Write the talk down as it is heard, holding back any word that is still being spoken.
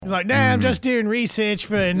He's like, nah, I'm just doing research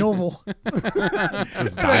for a novel.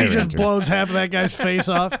 And he just blows half of that guy's face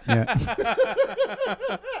off.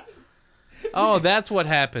 Yeah. Oh, that's what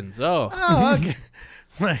happens. Oh. Oh, okay.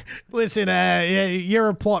 Listen, you're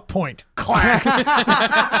a plot point. Clack.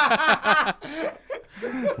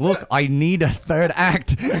 Look, I need a third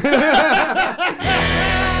act.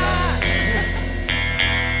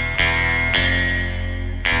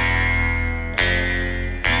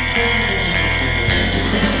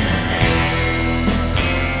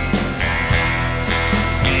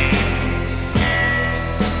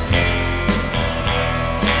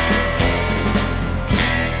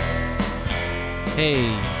 Hey,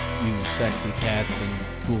 you sexy cats and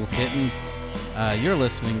cool kittens. You're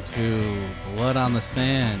listening to Blood on the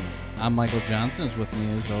Sand. I'm Michael Johnson. Is with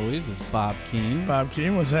me, as always, is Bob Keane. Bob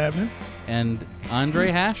Keane, what's happening? And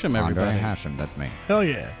Andre Hashem, everybody. Andre Hashem, that's me. Hell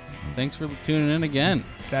yeah. Thanks for tuning in again.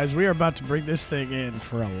 Guys, we are about to bring this thing in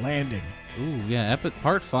for a landing. Ooh, yeah,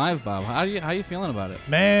 part 5, Bob. How you feeling about it?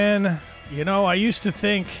 Man, you know, I used to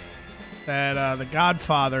think that The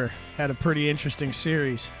Godfather had a pretty interesting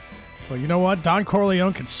series. But you know what? Don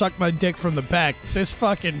Corleone can suck my dick from the back. This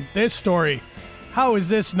story, how is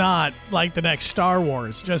this not like the next Star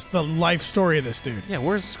Wars? Just the life story of this dude. Yeah,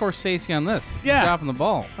 where's Scorsese on this? Yeah. He's dropping the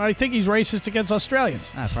ball. I think he's racist against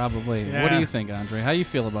Australians. Probably. Yeah. What do you think, Andre? How you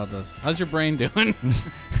feel about this? How's your brain doing?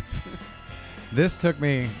 This took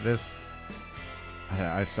me,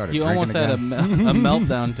 I started You drinking almost had a again.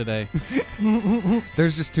 meltdown today.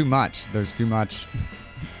 There's just too much. There's too much.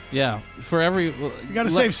 Yeah, for every... You got to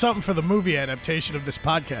save something for the movie adaptation of this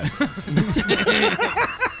podcast.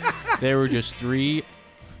 There were just three...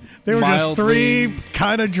 They were just mildly- three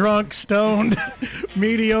kind of drunk, stoned,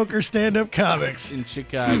 mediocre stand-up comics. in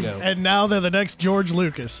Chicago. And now they're the next George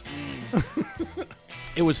Lucas.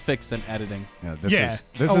 It was fixed in editing. Yeah,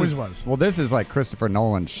 this always was. Well, this is like Christopher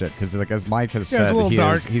Nolan shit because, like, as Mike has Yeah, it's said, a little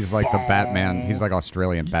dark. he's like the Batman. He's like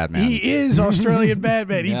Australian Batman. He is Australian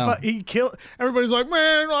Batman. Yeah. He killed. Everybody's like,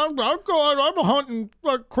 man, I'm hunting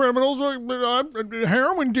criminals.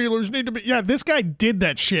 Heroin dealers need to be. Yeah, this guy did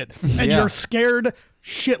that shit, and Yeah. you're scared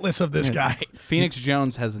shitless of this guy. Phoenix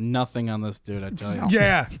Jones has nothing on this dude, I tell you.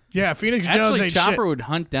 Yeah. Phoenix Jones Actually, ain't Chopper shit. would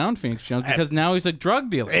hunt down Phoenix Jones because now he's a drug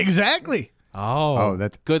dealer. Exactly. Oh,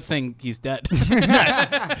 that's good thing he's dead.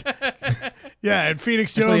 Yeah, and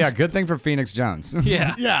Phoenix Jones. so yeah. Good thing for Phoenix Jones.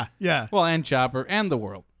 Yeah. Yeah. Well, and Chopper and the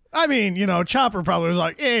world. I mean, you know, Chopper probably was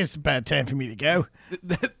like, it's a bad time for me to go.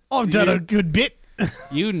 I've done a good bit.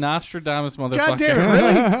 You Nostradamus motherfucker. God damn it,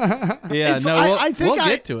 really? Yeah, It's- no, we'll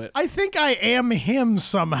get to it. I think I am him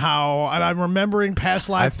somehow, and I'm remembering past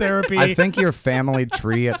life therapy. I think your family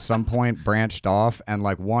tree at some point branched off, and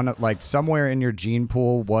like somewhere in your gene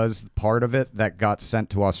pool was part of it that got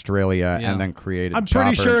sent to Australia Yeah. and then created. I'm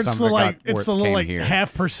pretty Chopper, sure and it's some the of it little came like here.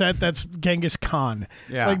 0.5% that's Genghis Khan.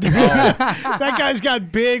 Yeah. Like, that guy's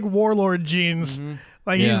got big warlord genes.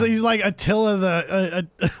 Like Yeah. he's like Attila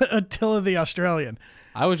the Australian.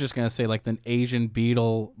 I was just gonna say like the Asian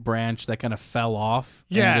beetle branch that kind of fell off.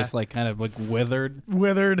 Yeah. And just like kind of like withered.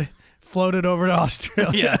 Withered, floated over to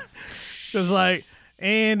Australia. Just like,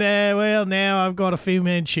 and well, now I've got a Fu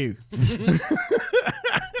Manchu.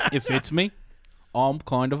 It fits me. I'm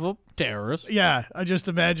kind of a terrorist. Yeah, I just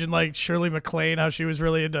imagine like Shirley MacLaine, how she was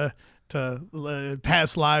really into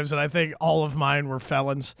past lives, and I think all of mine were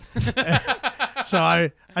felons. So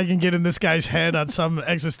I can get in this guy's head on some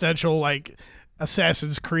existential like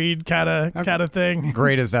Assassin's Creed kind of thing.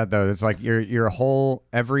 Great is that though? It's like your whole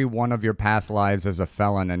every one of your past lives as a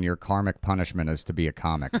felon, and your karmic punishment is to be a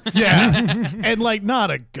comic. Yeah, and like not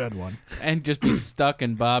a good one. And just be stuck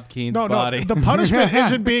in Bob Keene's No, body. the punishment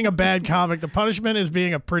isn't being a bad comic. The punishment is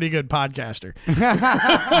being a pretty good podcaster.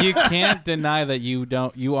 You can't deny that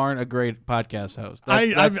you aren't a great podcast host.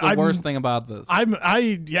 That's the worst thing about this. I'm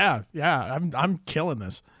killing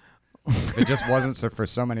this. If it just wasn't for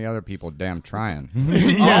so many other people, damn trying.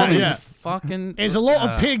 All these yeah. fucking. There's a lot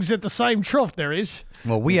of pigs at the same trough. There is.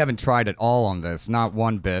 Well, we haven't tried it all on this, not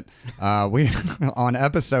one bit. We on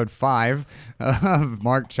episode 5 of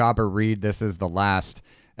Mark Chopper Reed. This is the last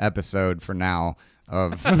episode for now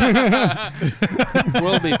of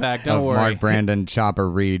We'll be back. Don't worry. Mark Brandon Chopper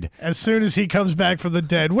Reed. As soon as he comes back from the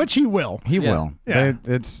dead, which he will. He will. Yeah.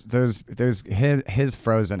 There's his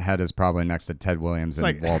frozen head is probably next to Ted Williams and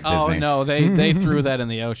Like- Walt Oh Disney. no, they threw that in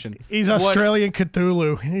the ocean. He's What- Australian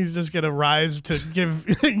Cthulhu. He's just gonna rise to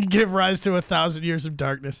give rise to 1,000 years of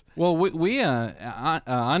darkness. Well, we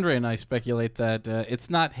Andre and I speculate that it's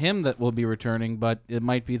not him that will be returning, but it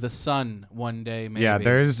might be the son one day. Maybe. Yeah,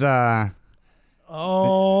 there's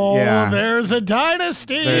Oh, Yeah. there's a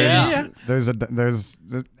dynasty. There's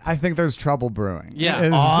I think there's trouble brewing. Yeah.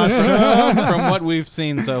 Is- Awesome. From what we've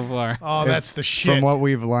seen so far. Oh, that's the shit. From what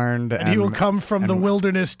we've learned, and he will come from the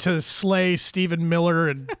wilderness to slay Stephen Miller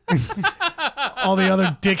and all the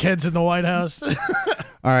other dickheads in the White House. All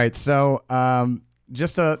right, so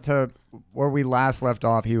just to where we last left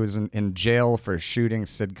off, he was in jail for shooting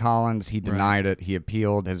Sid Collins. He denied it. He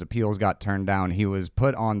appealed. His appeals got turned down. He was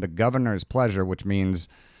put on the governor's pleasure, which means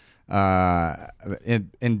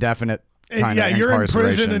indefinite kind of you're in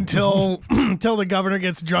prison incarceration. until the governor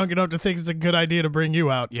gets drunk enough to think it's a good idea to bring you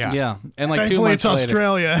out. Yeah. And like 2 Thankfully, months it's later.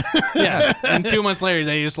 Australia. Yeah. And 2 months later,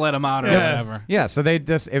 they just let him out or whatever. Yeah, so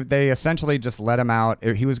they essentially just let him out.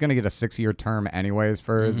 He was going to get a 6-year term anyways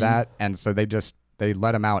for that, and so they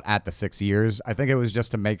let him out at the 6 years. I think it was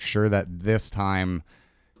just to make sure that this time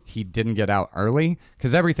he didn't get out early,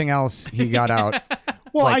 because everything else he got out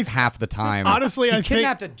Well, half the time. Honestly, I think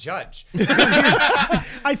kidnapped a judge.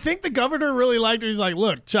 I think the governor really liked it. He's like,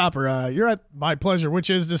 "Look, Chopper, you're at my pleasure," which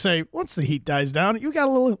is to say, once the heat dies down, you're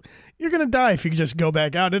gonna die if you just go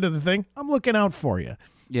back out into the thing. I'm looking out for you.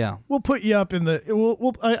 Yeah. We'll put you up in the.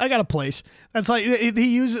 I got a place. That's like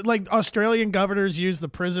he uses like Australian governors use the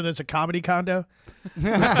prison as a comedy condo.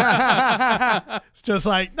 It's just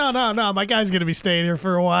like no. My guy's gonna be staying here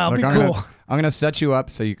for a while. Look, Be I'm cool. gonna set you up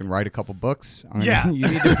so you can write a couple books. Yeah.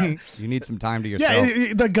 you need some time to yourself.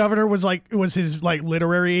 Yeah, the governor was his like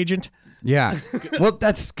literary agent. Yeah. Well,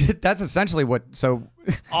 that's essentially what. So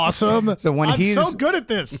Awesome. So when I'm he's so good at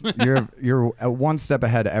this. you're one step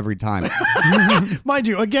ahead every time. Mind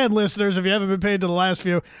you, again, listeners, if you haven't been paid to the last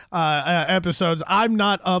few episodes, I'm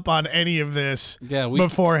not up on any of this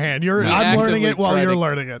beforehand. I'm learning it while you're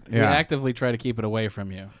learning it. We actively try to keep it away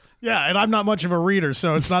from you. Yeah, and I'm not much of a reader,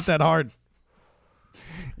 so it's not that hard.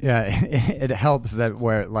 Yeah, it helps that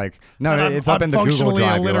it's I'm up in the Google functionally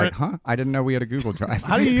Drive. You're illiterate. like, huh? I didn't know we had a Google Drive.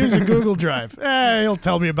 How do you use a Google Drive? He'll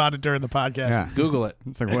tell me about it during the podcast. Yeah. Google it.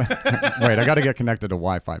 It's like, wait, I got to get connected to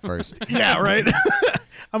Wi-Fi first. Yeah, right?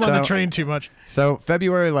 I'm on the train too much. So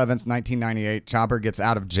February 11th, 1998, Chopper gets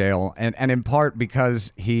out of jail, and in part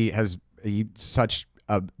because he has such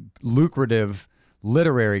a lucrative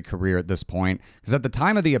literary career at this point, because at the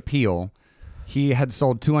time of the appeal, he had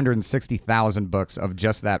sold 260,000 books of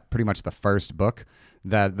just that, pretty much the first book,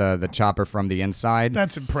 that the Chopper from the Inside.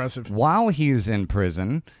 That's impressive. While he's in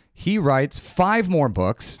prison, he writes 5 more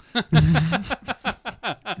books.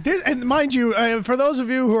 And mind you, for those of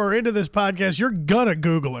you who are into this podcast, you're gonna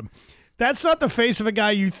Google him. That's not the face of a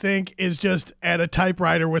guy you think is just at a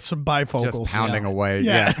typewriter with some bifocals. Just pounding away.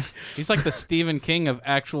 Yeah. He's like the Stephen King of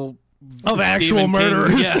actual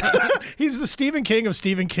murderers. Yeah. He's the Stephen King of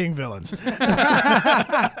Stephen King villains.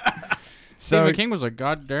 Stephen King was like,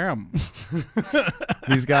 God damn.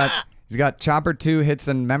 He's got Chopper 2, Hits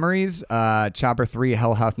and Memories. Chopper 3,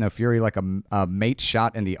 Hell Hath No Fury, like a mate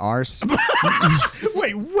shot in the arse.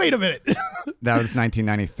 Wait a minute. That was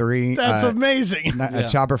 1993. That's amazing.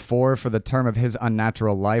 Chopper 4, For the Term of His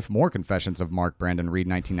Unnatural Life. More Confessions of Mark Brandon Reed,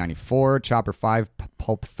 1994. Chopper 5,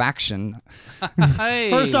 Pulp Faction. Hey.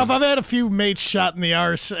 First off, I've had a few mates shot in the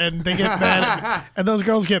arse, and they get mad, and those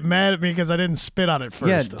girls get mad at me because I didn't spit on it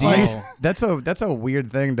first. Yeah, that's a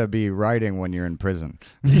weird thing to be writing when you're in prison.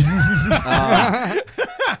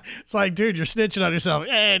 It's like, dude, you're snitching on yourself.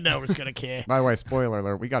 No one's gonna care. By the way, spoiler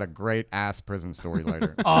alert: we got a great ass prison story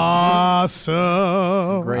later.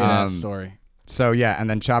 Awesome. Great ass story. So yeah, and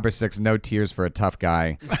then Chopper 6, No Tears for a Tough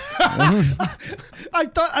Guy. I'm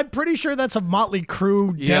pretty sure that's a Motley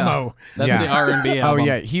Crue demo. That's the R&B album. Oh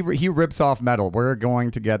yeah, he rips off Metal. We're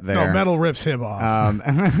going to get there. No, Metal rips him off.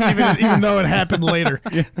 Even though it happened later.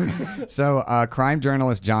 So crime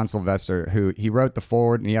journalist John Sylvester, who he wrote the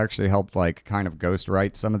foreword and he actually helped kind of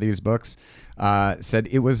ghostwrite some of these books, said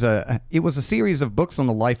it was a series of books on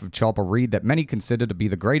the life of Chopper Reed that many consider to be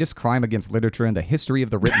the greatest crime against literature in the history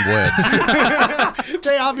of the written word.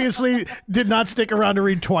 They obviously did not stick around to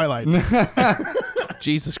read Twilight.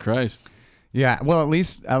 Jesus Christ. Yeah, well, at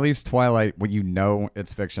least Twilight, when you know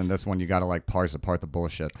it's fiction, this one you got to parse apart the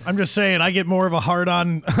bullshit. I'm just saying, I get more of a hard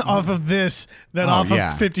on off of this than of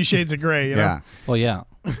 50 Shades of Grey. You know? Yeah. Well, yeah.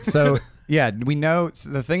 So yeah, we know. So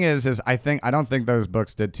the thing is I don't think those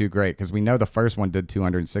books did too great, because we know the first one did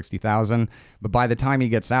 260,000, but by the time he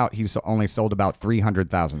gets out, he's only sold about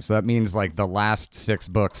 300,000. So that means the last 6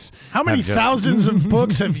 books. How many thousands of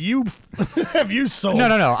books have you sold?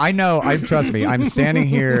 No. I know. Trust me. I'm standing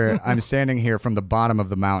here from the bottom of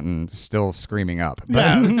the mountain, still screaming up. But,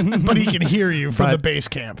 Yeah, but he can hear you from the base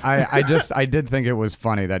camp. I did think it was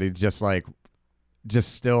funny that he just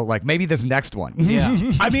just still like maybe this next one.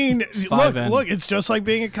 Yeah. I mean, five in. look, it's just like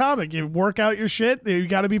being a comic. You work out your shit. You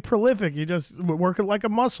got to be prolific. You just work it like a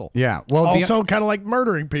muscle. Yeah. Well, Also, kind of like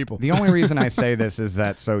murdering people. the only reason I say this is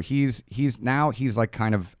that so he's like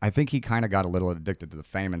kind of I think he kind of got a little addicted to the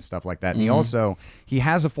fame and stuff like that. And he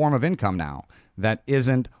has a form of income now that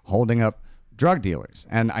isn't holding up drug dealers.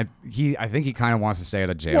 And I think he kind of wants to stay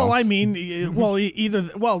out of jail. Well, I mean, no,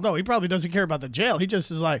 he probably doesn't care about the jail. He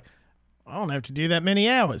just is like, I don't have to do that many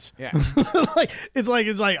hours. Yeah. It's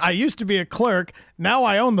like I used to be a clerk. Now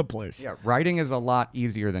I own the place. Yeah, writing is a lot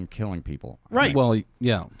easier than killing people. Right. Well,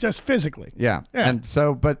 yeah. Just physically. Yeah. Yeah. And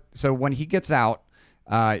so when he gets out,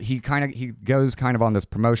 he goes kind of on this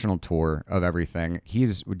promotional tour of everything.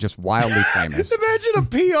 He's just wildly famous. Imagine a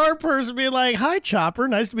PR person being like, "Hi, Chopper.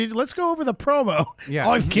 Nice to meet you. Let's go over the promo." Yeah.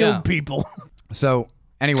 Oh, I've killed Yeah. people. So,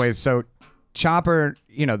 anyways, Chopper,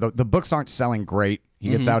 the books aren't selling great. He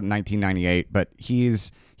gets out in 1998, but he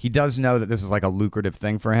does know that this is like a lucrative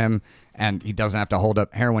thing for him, and he doesn't have to hold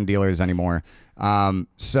up heroin dealers anymore.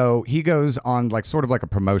 So he goes on like sort of like a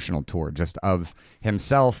promotional tour just of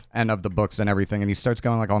himself and of the books and everything, and he starts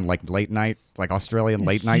going like on like late night, like Australian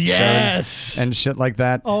late night Yes. shows and shit like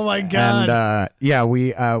that. Oh my God. And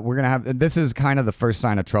we're gonna have this is kind of the first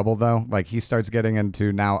sign of trouble though. Like he starts getting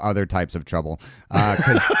into now other types of trouble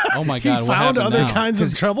because Oh my He God. What found happened other now? kinds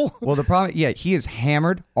of trouble. well the problem he is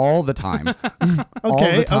hammered all the time, all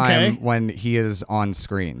the time when he is on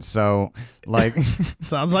screen. So like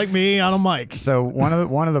Sounds like me on a mic. so one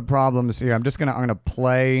of the problems here. I'm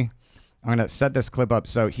gonna set this clip up.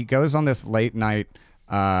 So he goes on this late night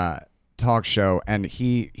talk show and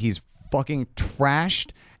he's fucking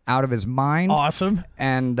trashed out of his mind. Awesome.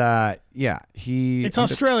 And It's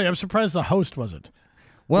Australia. I'm surprised the host wasn't.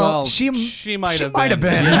 Well, she might have been.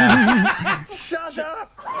 been. Shut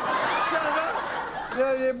up! Shut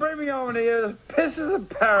up! You bring me over here, pisses a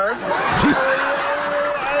parrot.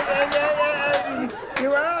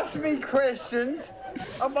 You ask me questions.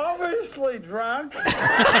 I'm obviously drunk.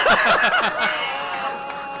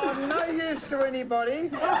 I'm no use to anybody.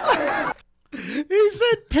 He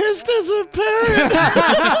said pissed as a parrot.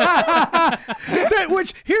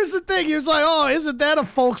 Which, here's the thing. He was like, oh, isn't that a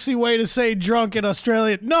folksy way to say drunk in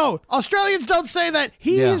Australia? No, Australians don't say that.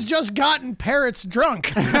 He's just gotten parrots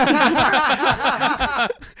drunk.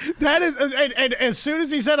 That is, and as soon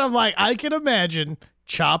as he said, I'm like, I can imagine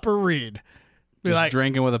Chopper Reed be Just like,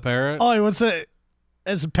 drinking with a parrot. oh, what's that?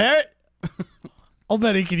 As a parrot? I'll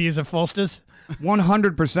bet he could use a Fulstus.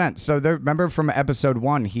 100%. So remember from episode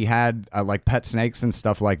 1, he had like pet snakes and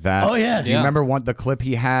stuff like that. Oh, yeah. Do you remember the clip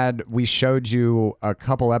he had? We showed you a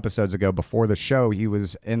couple episodes ago before the show. He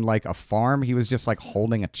was in like a farm. He was just like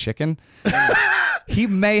holding a chicken. He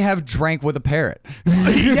may have drank with a parrot.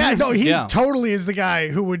 Yeah, no, he Yeah. totally is the guy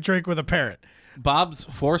who would drink with a parrot. Bob's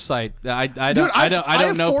foresight. I Dude, don't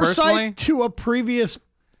have know foresight personally. to a previous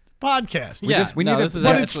podcast. we need to- this is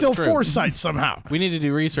But that's it's still true. foresight somehow. We need to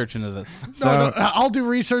do research into this. No, I'll do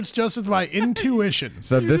research just with my intuition.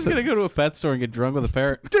 So You're this just gonna go to a pet store and get drunk with a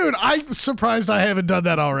parrot. Dude, I'm surprised I haven't done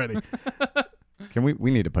that already. can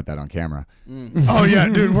we need to put that on camera. Oh yeah,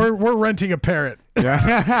 dude, we're renting a parrot.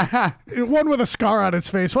 Yeah. One with a scar on its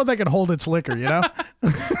face, one that can hold its liquor, you know?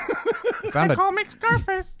 Found a me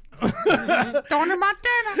Scarface. Tony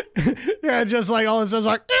Montana. Yeah, just like all it says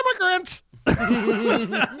like immigrants.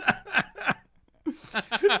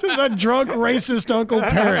 Just a drunk racist Uncle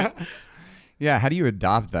Parrot. Yeah, how do you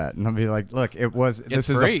adopt that? And I'll be like, look, this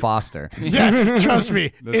is free. a foster. Yeah, trust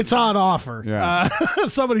me, it's on offer. Yeah.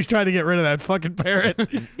 Somebody's trying to get rid of that fucking parrot.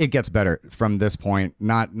 It gets better from this point.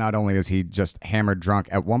 Not only is he just hammered drunk,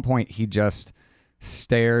 at one point he just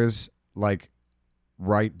stares like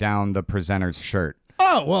right down the presenter's shirt.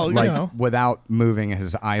 Oh, well, Like you know. without moving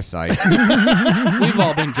his eyesight. We've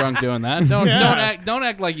all been drunk doing that. Don't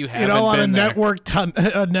act like you haven't You know, on a been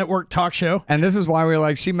there. network talk show. And this is why we're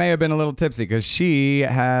like, she may have been a little tipsy because she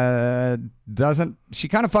kind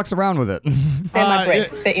of fucks around with it. They're my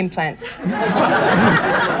breasts, they're implants.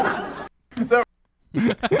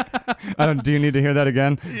 Do you need to hear that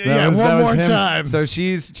again? Yeah, one more time. So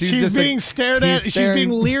she's She's being stared at. She's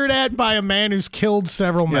being leered at by a man who's killed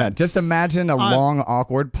several Yeah, men. just imagine a long,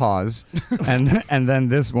 awkward pause, and then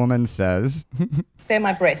this woman says, They're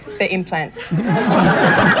my breasts, they're implants.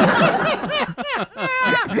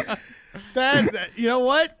 That you know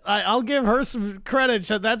what? I'll give her some credit.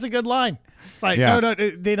 So that's a good line. Like, Yeah. no,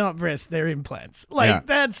 they're not breasts, they're implants. Like, Yeah.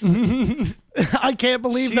 that's... I can't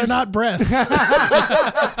believe they're not breasts. The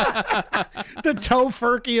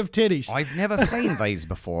tofurkey of titties. I've never seen these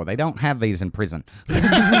before. They don't have these in prison.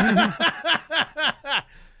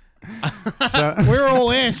 So We're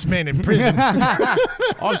all ass men in prison.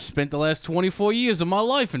 I've spent the last 24 years of my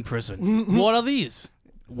life in prison. What are these?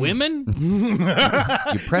 Women?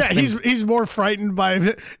 you press Yeah, he's more frightened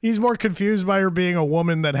by, he's more confused by her being a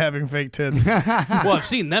woman than having fake tits. Well, I've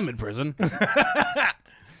seen them in prison.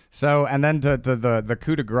 So, and then the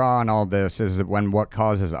coup de grace on all this is when what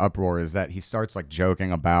causes uproar is that he starts like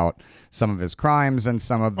joking about some of his crimes and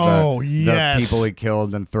some of the people he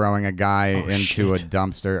killed and throwing a guy into a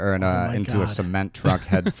dumpster or into a cement truck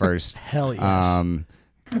head first. Hell yes.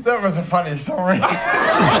 That was a funny story.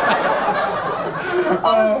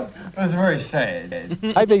 It was very sad.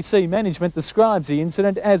 ABC management describes the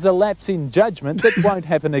incident as a lapse in judgment that won't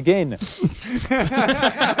happen again.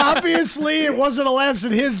 Obviously, it wasn't a lapse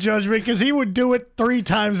in his judgment because he would do it 3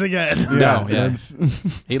 times again. No,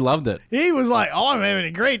 he loved it. He was like, "Oh, I'm having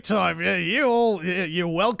a great time. Yeah, you're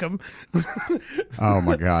welcome." Oh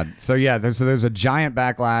my God! So yeah, there's a giant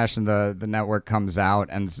backlash, and the network comes out,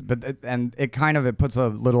 and it puts a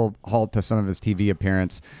little halt to some of his TV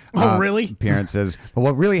appearances. But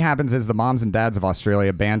what really happens is the moms and dads of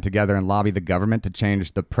Australia band together and lobby the government to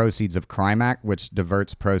change the Proceeds of Crime Act, which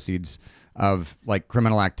diverts proceeds of like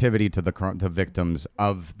criminal activity to the victims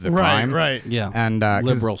of the crime. Right. Yeah. And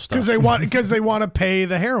liberal stuff. Because they want to pay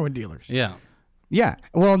the heroin dealers. Yeah. Yeah.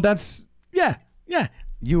 Well, that's Yeah.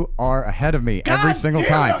 you are ahead of me every single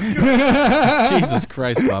time. Jesus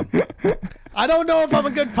Christ, Bob. I don't know if I'm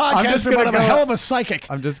a good podcaster, but I'm a hell of a psychic.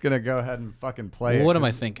 I'm just gonna go ahead and fucking play Well, it. what am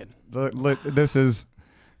I thinking? This is.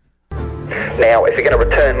 Now, if you're going to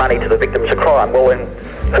return money to the victims of crime, well then,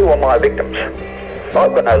 who are my victims?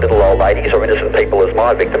 I've got no little old ladies or innocent people as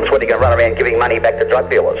my victims. When are you going to run around giving money back to drug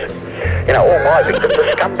dealers? You know, all my victims are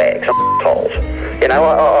scumbags and assholes. You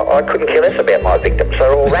know, I couldn't care less about my victims.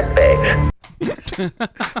 They're all rat bags.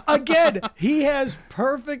 Again, he has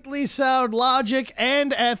perfectly sound logic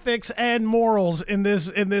and ethics and morals in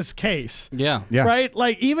this case. Yeah. Right?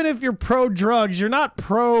 Like, even if you're pro drugs, you're not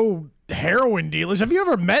pro heroin dealers. Have you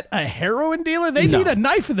ever met a heroin dealer? They need a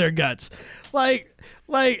knife in their guts. I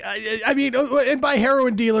mean, and by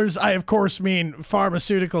heroin dealers, I of course mean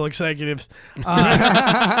pharmaceutical executives.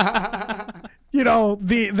 You know,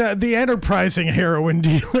 the enterprising heroin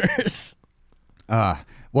dealers.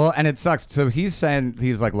 Well, and it sucks. So he's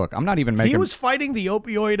like, look, I'm not even making. He was fighting the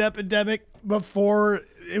opioid epidemic before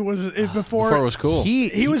it was cool.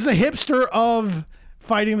 He was the hipster of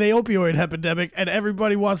fighting the opioid epidemic, and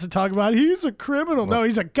everybody wants to talk about he's a criminal. No,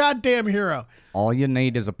 he's a goddamn hero. All you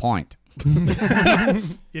need is a point.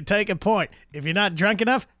 You take a point. If you're not drunk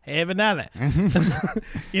enough, have another.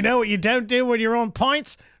 You know what you don't do when you're on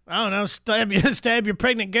points? I don't know, stab your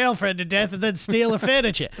pregnant girlfriend to death and then steal her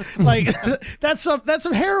furniture. Like that's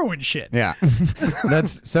some heroin shit. Yeah.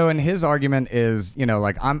 That's so. And his argument is, you know,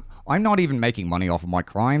 like I'm not even making money off of my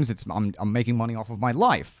crimes. I'm making money off of my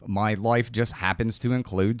life. My life just happens to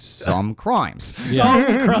include some crimes. Some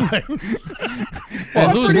crimes. Well,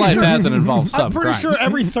 whose life hasn't involved some I'm pretty crime? sure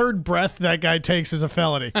every third breath that guy takes is a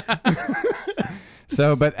felony.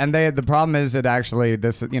 So, the problem is that actually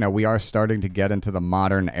this, you know, we are starting to get into the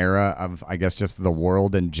modern era of, I guess, just the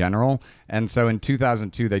world in general. And so in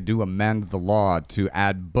 2002, they do amend the law to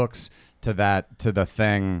add books to the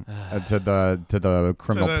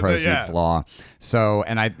criminal proceeds law. So,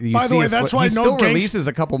 and By the way, that's why he still releases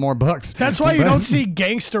a couple more books. That's why you don't see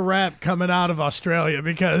gangster rap coming out of Australia,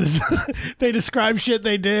 because they describe shit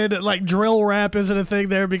they did. Like drill rap isn't a thing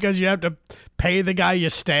there because you have to pay the guy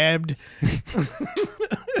you stabbed.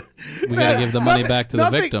 We gotta give the money back to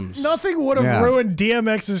the victims. Nothing would have ruined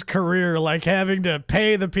DMX's career like having to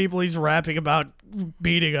pay the people he's rapping about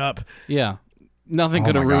beating up. Yeah. Nothing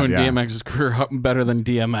could have ruined DMX's career better than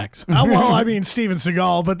DMX. Well, I mean, Steven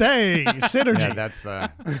Seagal, but hey, synergy. Yeah, that's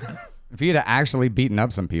the. If he had actually beaten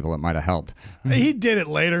up some people, it might have helped. He did it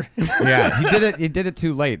later. Yeah, he did it. He did it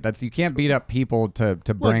too late. You can't beat up people to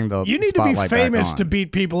bring the. You need to be spotlight famous back on. to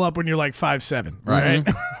beat people up when you're like 5'7", right?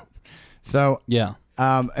 So yeah.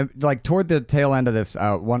 Like toward the tail end of this,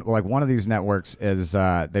 one of these networks is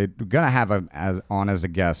they're gonna have him as a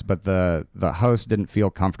guest, but the host didn't feel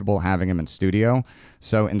comfortable having him in studio,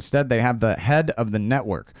 so instead they have the head of the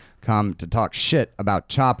network come to talk shit about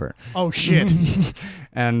Chopper. Oh shit!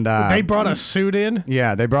 And they brought a suit in.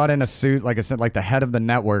 Yeah, they brought in a suit, like I said, like the head of the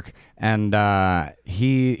network, and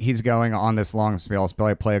he's going on this long spiel.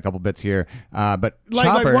 I'll play a couple bits here, but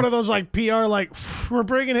Chopper, like one of those like PR, like we're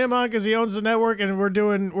bringing him on because he owns the network, and we're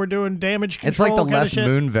doing damage control. It's like the Les shit.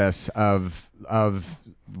 Moonves of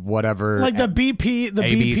whatever, like the BP,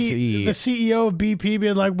 ABC. the CEO of BP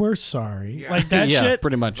being like, "We're sorry," like that yeah, shit.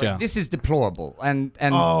 pretty much. Yeah, this is deplorable, and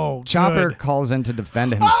Oh, Chopper good. calls in to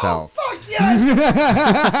defend himself. Oh, fuck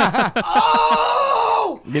Yes!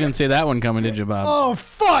 Oh! You didn't see that one coming, did you, Bob? Oh,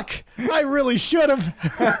 fuck! I really should have.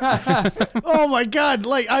 Oh my God!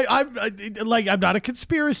 Like I'm not a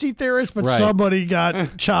conspiracy theorist, but Right. somebody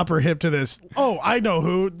got Chopper hip to this. Oh, I know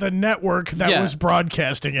who. The network that Yeah. was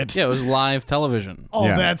broadcasting it. Yeah, it was live television. Oh,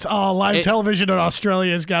 Yeah. that's live television in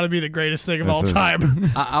Australia has got to be the greatest thing of all is-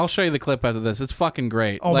 time. I'll show you the clip after this. It's fucking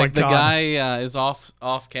great. Oh, my like the God. guy is off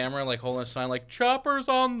camera, like holding a sign, like "Chopper's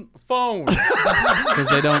on phone," because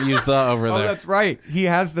they don't use the over Oh, there. that's right. He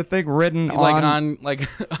has the thing written like on, like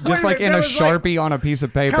just Wait a like minute, in that a was like- Sharpie on a piece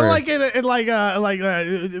of paper. Kind of like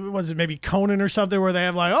was it maybe Conan or something where they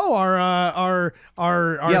have like, oh, our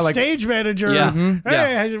Yeah, like- stage manager, Yeah.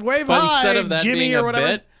 hey, wave but hi, instead of that Jimmy being or a whatever.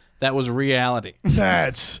 bit, that was reality.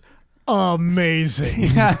 That's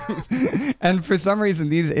amazing. And for some reason,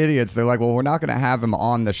 these idiots, they're like, well, we're not going to have him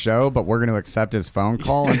on the show, but we're going to accept his phone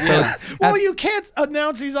call. And so it's, Well, you can't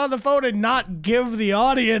announce he's on the phone and not give the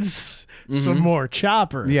audience some more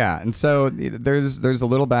Chopper. yeah. And so there's a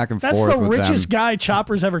little back and That's forth the with richest them. guy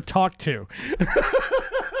Chopper's ever talked to.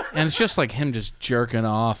 And it's just like him just jerking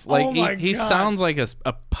off. Like Oh my he God. sounds like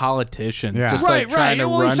a politician, Yeah. just Right, like trying to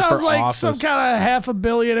Well, run he sounds for like office. some kind of half a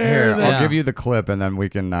billionaire. Here, that- I'll give you the clip, and then we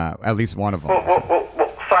can, at least one of them. Well,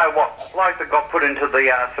 so what bloke that got put into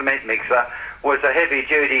the cement mixer was a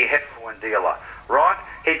heavy-duty heroin dealer, right?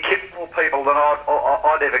 He'd kill more people than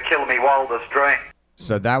I'd ever kill in my wildest dream.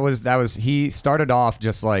 So that was he started off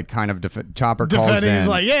just like kind of Chopper calls Defending, in, he's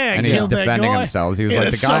like, yeah, and he's killed that defending guy himself. He was in like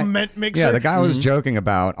a the guy, cement mixer. yeah, the guy I was joking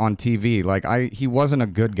about on TV. Like he wasn't a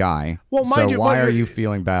good guy. Well, so mind you, why but are you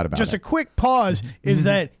feeling bad about Just it? a quick pause is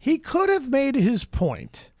that he could have made his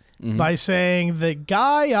point by saying the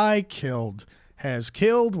guy I killed has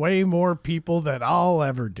killed way more people than I'll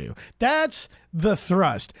ever do. That's the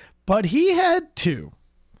thrust. But he had to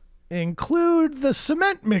include the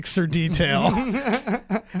cement mixer detail. just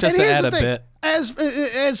And to here's add the a thing. bit.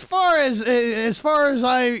 As far as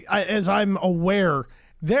I'm aware,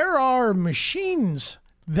 there are machines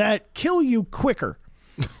that kill you quicker.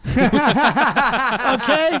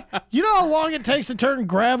 Okay? You know how long it takes to turn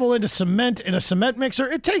gravel into cement in a cement mixer?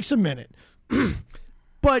 It takes a minute.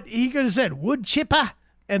 But he could have said wood chipper,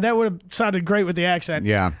 and that would have sounded great with the accent.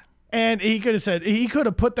 Yeah. And he could have said, he could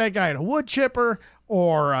have put that guy in a wood chipper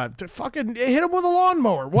or fucking hit him with a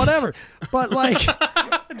lawnmower, whatever. But like,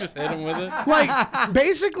 Just hit him with it. like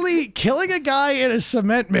basically killing a guy in a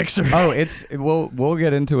cement mixer. Oh, we'll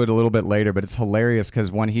get into it a little bit later, but it's hilarious because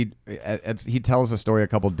when he tells the story a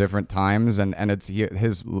couple different times, and it's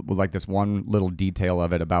his like this one little detail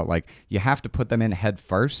of it about like you have to put them in head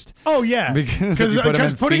first. Oh yeah, Because if you put them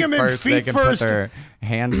in putting feet him in first, they feet can first. put their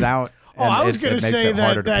hands out. Oh, I was going going to to say it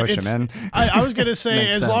harder that to push it's. them in. I was going to say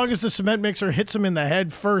Makes as long sense. as the cement mixer hits him in the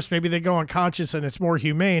head first, maybe they go unconscious and it's more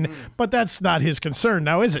humane. But that's not his concern,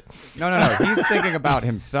 now is it? No. He's thinking about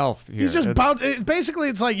himself here. He's just It's- basically,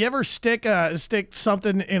 it's like you ever stick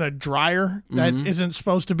something in a dryer that isn't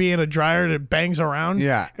supposed to be in a dryer and it bangs around.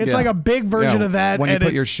 Yeah. it's Yeah. like a big version Yeah, of that. when you and put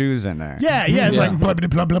it's- your shoes in there. Yeah, it's like blah, blah,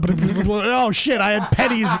 blah, blah, blah, blah, blah. Oh shit! I had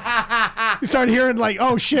pennies. You start hearing like,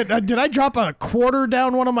 oh shit! Did I drop a quarter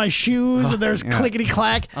down one of my shoes? And there's clickety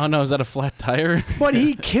clack. Oh no, is that a flat tire? But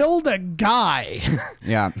he killed a guy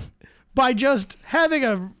Yeah. by just having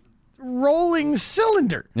a rolling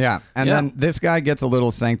cylinder. Yeah. And Yeah. then this guy gets a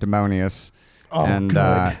little sanctimonious. Oh, and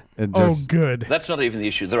good. it Oh, just good. That's not even the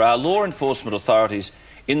issue. There are law enforcement authorities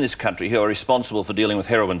in this country who are responsible for dealing with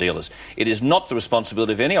heroin dealers. It is not the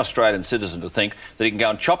responsibility of any Australian citizen to think that he can go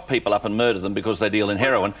and chop people up and murder them because they deal in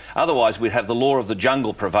heroin. Otherwise, we'd have the law of the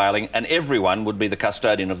jungle prevailing and everyone would be the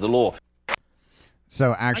custodian of the law.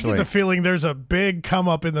 So I actually, get the feeling there's a big come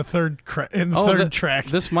up in the third track.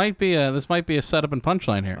 This might be a setup and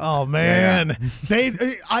punchline here. Oh man, they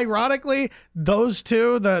ironically those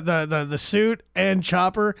two, the suit and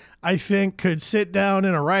Chopper, I think could sit down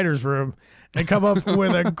in a writer's room and come up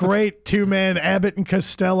with a great two-man Abbott and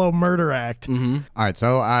Costello murder act. Mm-hmm. all right.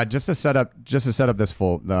 So just to set up this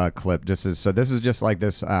full clip, this is just like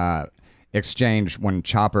this exchange when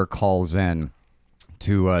Chopper calls in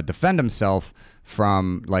to defend himself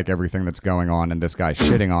from like everything that's going on and this guy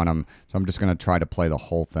shitting on him. So I'm just gonna try to play the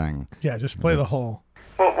whole thing. Yeah, just play the whole.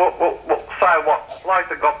 Well, so what bloke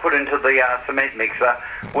that got put into the cement mixer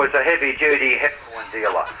was a heavy-duty heroin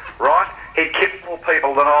dealer, right? He'd kill more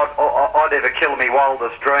people than I'd ever kill in my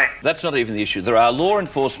wildest dream. That's not even the issue. There are law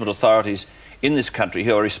enforcement authorities in this country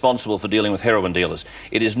who are responsible for dealing with heroin dealers.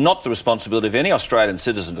 It is not the responsibility of any Australian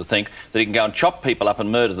citizen to think that he can go and chop people up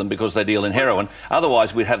and murder them because they deal in heroin.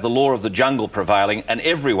 Otherwise, we'd have the law of the jungle prevailing and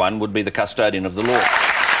everyone would be the custodian of the law.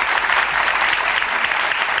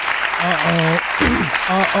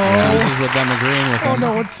 So this is with them agreeing with Oh, him.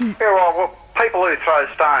 no, what's he? Yeah, well, people who throw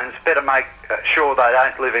stones better make sure they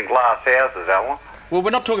don't live in glass houses, Alan. Well,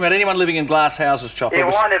 we're not talking about anyone living in glass houses, Chopper. Yeah,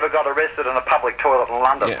 well, I never got arrested in a public toilet in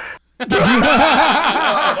London. Yeah.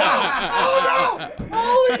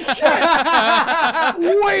 Holy shit!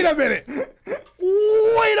 Wait a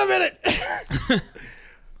minute!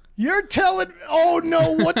 You're telling... Oh,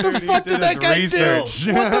 no, what the fuck did that guy research.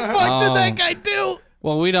 do? What the fuck did that guy do?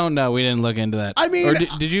 Well, we don't know. We didn't look into that. I mean- or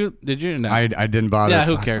did you? Did you? No. I didn't bother. Yeah,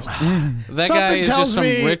 who cares? That guy is tells just some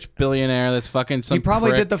me- rich billionaire that's fucking some He probably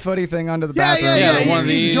prick. did the footy thing under the Yeah, bathroom. Yeah, the one of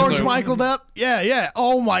he these, George or- Michael'd up. Yeah.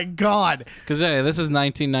 Oh, my God. Because this is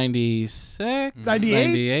 1996,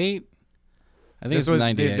 98. I think This it's was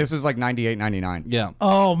 98. this was like 98, 99. Yeah.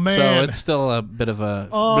 Oh, man. So it's still a bit of a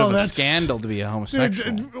that's- scandal to be a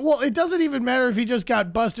homosexual. Well, it doesn't even matter if he just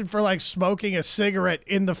got busted for like smoking a cigarette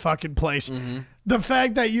in the fucking place. The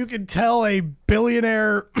fact that you can tell a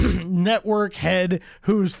billionaire network head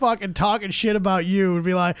who's fucking talking shit about you would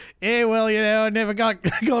be like, hey, well, I never got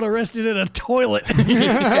arrested in a toilet.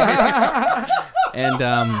 And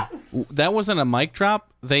that wasn't a mic drop.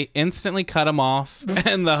 They instantly cut him off,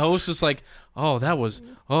 and the host was like, that was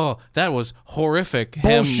horrific.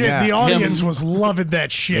 Bullshit. Him, The audience him- was loving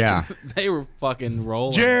that shit. Yeah. They were fucking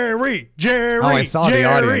rolling. Jerry. Oh, I saw the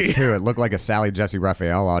audience too. It looked like a Sally Jesse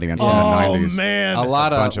Raphael audience from the 90s. Man. A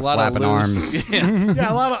lot bunch of flapping loose, arms. Yeah,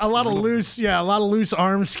 Yeah, a lot of loose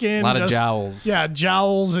arm skin. a lot of just- jowls. Yeah,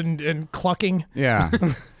 jowls and clucking. Yeah.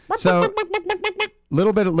 So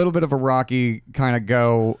little bit of a rocky kind of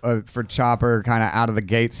go for Chopper, kind of out of the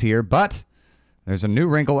gates here, but there's a new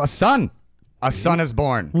wrinkle. A son is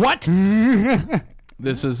born. What?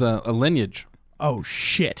 This is a lineage. Oh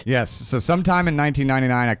shit. Yes. So sometime in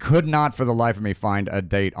 1999, I could not for the life of me find a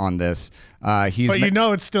date on this. But you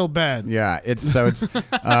know it's still bad. Yeah. It's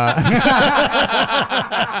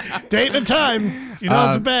Date and time. You know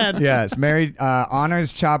it's bad. Yes, married,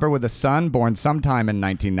 honors Chopper with a son born sometime in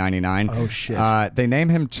 1999. Oh, shit. They name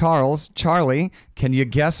him Charlie. Can you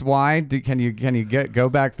guess why? Can you go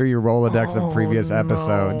back through your Rolodex of previous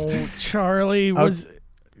episodes? No, Charlie was...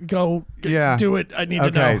 Do it. I need to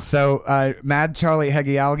know. Okay, so Mad Charlie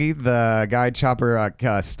Hegialgi, the guy Chopper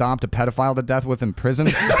stomped a pedophile to death with in prison.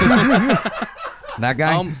 That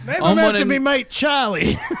guy? Name him after me mate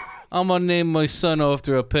Charlie. I'm gonna name my son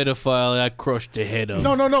after a pedophile I crushed the head of.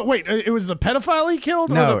 No. Wait, it was the pedophile he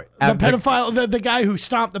killed? No, Or the pedophile, the guy who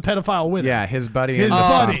stomped the pedophile with him? Yeah, his buddy His ended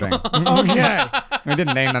up buddy. stomping. Okay. We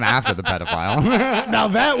didn't name him after the pedophile. Now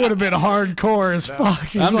that would have been hardcore as fuck.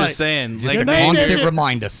 He's I'm like, just saying. Just You're a named constant after-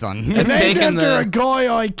 reminder, son. It's named taking after a the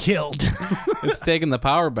guy I killed. it's taking the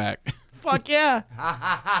power back. Fuck yeah.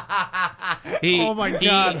 Oh my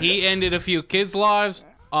God. He ended a few kids' lives.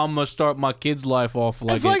 I'm gonna start my kid's life off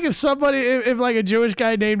like It's like if somebody, if like a Jewish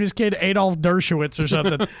guy named his kid Adolf Dershowitz or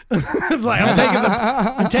something. It's like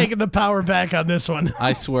I'm taking the power back on this one.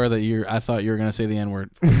 I swear that I thought you were gonna say the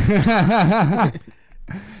N-word.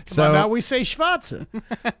 So now we say Schwarze.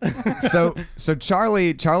 So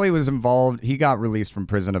Charlie was involved. He got released from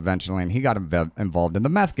prison eventually, and he got involved in the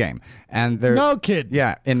meth game. And there, No kid.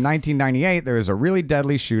 Yeah, in 1998, there was a really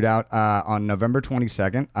deadly shootout on November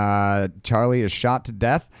 22nd. Charlie is shot to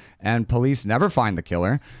death, and police never find the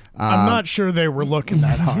killer. I'm not sure they were looking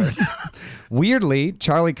that hard. Weirdly,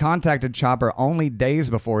 Charlie contacted Chopper only days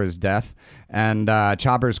before his death, and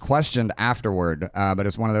Chopper's questioned afterward. But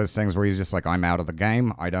it's one of those things where he's just like, "I'm out of the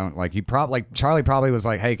game. I don't like." Charlie probably was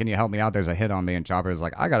like, "Hey, can you help me out? There's a hit on me." And Chopper was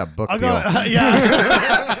like, "I got a book deal."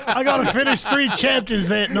 I got to finish 3 chapters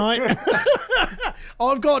that night.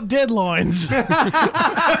 I've got deadlines.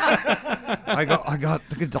 I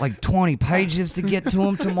got like 20 pages to get to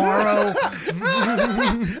him tomorrow.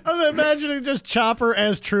 I'm imagining just Chopper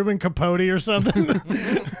as Truman Capote or something.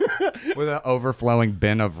 With an overflowing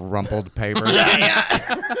bin of rumpled paper.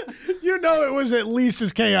 You know it was at least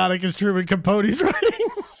as chaotic as Truman Capote's writing.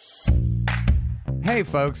 Hey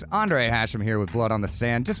folks, Andre Hashem here with Blood on the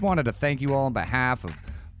Sand. Just wanted to thank you all on behalf of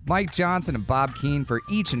Mike Johnson and Bob Keane for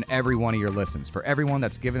each and every one of your listens. For everyone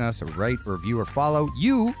that's given us a rate, review, or follow,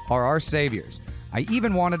 you are our saviors. I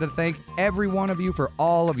even wanted to thank every one of you for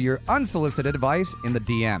all of your unsolicited advice in the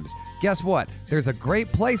DMs. Guess what? There's a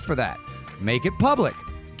great place for that. Make it public.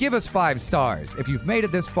 Give us 5 stars. If you've made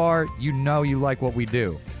it this far, you know you like what we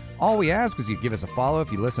do. All we ask is you give us a follow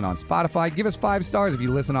if you listen on Spotify. Give us 5 stars if you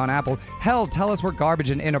listen on Apple. Hell, tell us we're garbage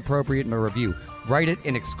and inappropriate in a review. Write it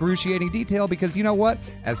in excruciating detail because you know what?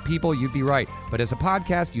 As people, you'd be right. But as a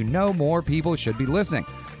podcast, you know more people should be listening.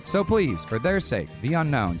 So please, for their sake, the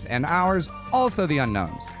unknowns, and ours, also the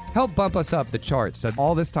unknowns, help bump us up the charts so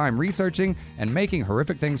all this time researching and making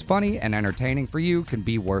horrific things funny and entertaining for you can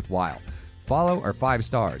be worthwhile. Follow or 5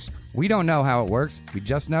 stars. We don't know how it works. We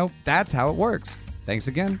just know that's how it works. Thanks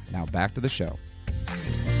again. Now back to the show.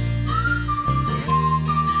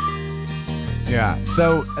 Yeah.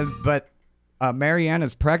 So, but Marianne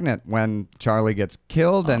is pregnant when Charlie gets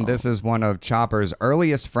killed, and this is one of Chopper's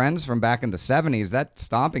earliest friends from back in the 70s. That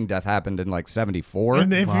stomping death happened in like 74.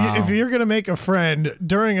 And if you're going to make a friend,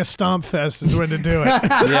 during a stomp fest is when to do it.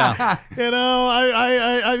 Yeah. You know,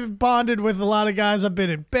 I've bonded with a lot of guys I've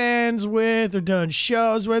been in bands with or done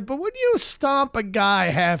shows with, but when you stomp a guy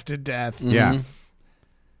half to death, Yeah.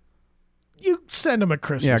 you send him a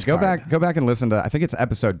Christmas Yeah, card. go back and listen to, I think it's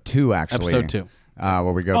episode 2, actually. Episode 2. Where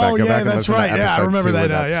we go Oh, back yeah, and that's listen right. to Yeah, I episode remember 2 where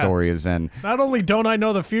that now, that yeah. story is in. Not only don't I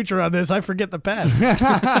know the future on this, I forget the past.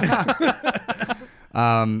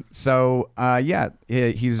 So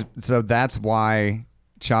that's why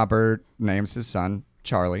Chopper names his son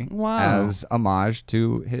Charlie as homage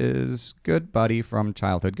to his good buddy from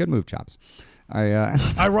childhood. Good move, Chops.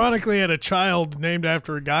 Ironically, had a child named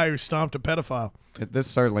after a guy who stomped a pedophile. This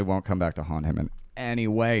certainly won't come back to haunt him in any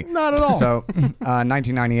way. Not at all. So,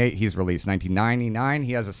 1998, he's released. 1999,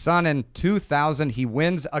 he has a son. In 2000, he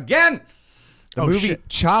wins again. The movie shit.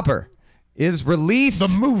 Chopper is released.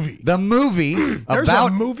 The movie. The movie There's about,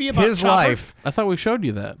 a movie about his Chopper? life. I thought we showed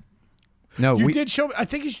you that. No, You we did show. I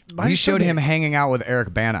think we showed him hanging out with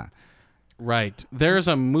Eric Bana. Right. There's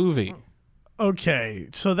a movie. Okay,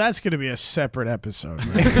 so that's going to be a separate episode.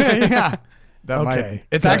 Right? Yeah. Okay,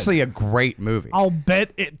 It's good. actually a great movie. I'll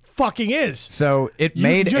bet it fucking is. So it You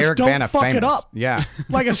made just Eric don't Bana fuck famous. it up. Yeah.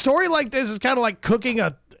 Like a story like this is kind of like cooking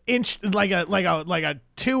a 2-inch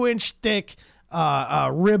thick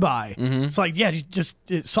ribeye. Mm-hmm. It's like, yeah, just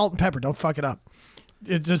salt and pepper. Don't fuck it up.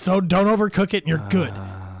 Just don't overcook it, and you're good.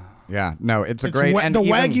 Yeah. No, it's a It's great the and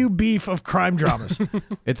even- Wagyu beef of crime dramas.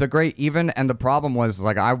 It's a great and the problem was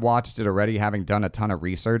like I watched it already having done a ton of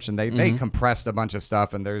research and they compressed a bunch of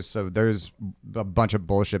stuff and there's a bunch of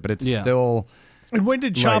bullshit, but it's still And when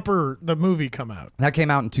did Chopper the movie come out? that came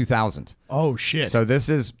out in 2000. Oh shit! So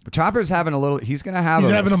Chopper's having he's gonna have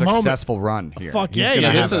He's a having a moment. successful run here. Fuck He's yeah,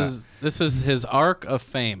 gonna yeah. have This is his arc of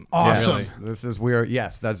fame. Awesome. Yes, this is weird.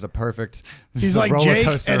 Yes, that's a perfect. this He's is the like roller Jake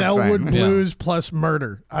coaster and of Elwood fame. Blues plus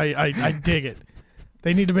murder. I dig it.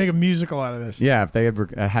 They need to make a musical out of this. Yeah, if they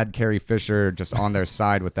had Carrie Fisher just on their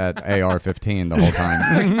side with that AR-15 the whole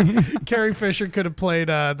time. Carrie Fisher could have played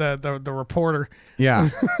the reporter. Yeah.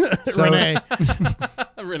 So, Renee.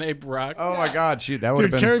 Renee Brock. oh my God, that would have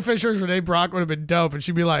Dude, been. Carrie Fisher's Renee Brock would have been dope, and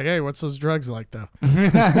she'd be like, "Hey, what's those drugs like, though?"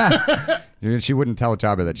 She wouldn't tell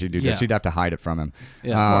Chopper that she'd do. Yeah. She'd have to hide it from him.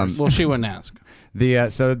 Yeah, of course. Well, she wouldn't ask.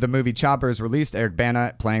 So the movie Chopper is released. Eric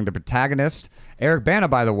Bana playing the protagonist. Eric Bana,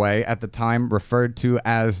 by the way, at the time referred to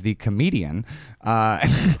as the comedian.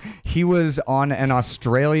 He was on an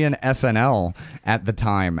Australian SNL at the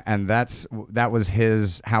time, and that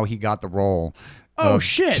was how he got the role. Oh of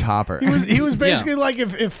shit! Chopper. He was basically like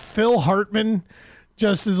if Phil Hartman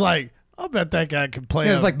just is like, I'll bet that guy could play.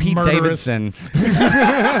 It was like Pete murderous. Davidson.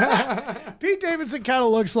 Pete Davidson kind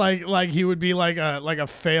of looks like he would be like a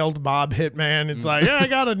failed mob hitman. It's like, yeah, I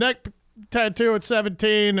got a neck tattoo at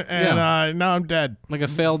 17, and now I'm dead. Like a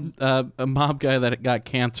failed a mob guy that got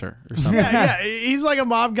cancer or something. Yeah, he's like a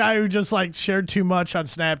mob guy who just like shared too much on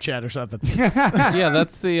Snapchat or something. Yeah,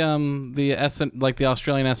 that's the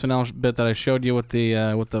Australian SNL bit that I showed you with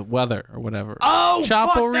the weather or whatever. Oh,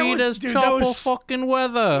 Chopperita's Chopper fucking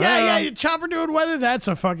weather. Yeah, Chopper doing weather. That's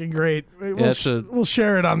a fucking great. We'll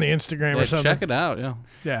share it on the Instagram or something. Check it out.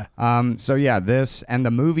 Yeah. So this and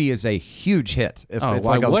the movie is a huge hit.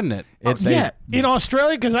 Why wouldn't it? It's in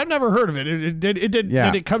Australia, because I've never heard of it. Did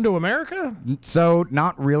it come to America? So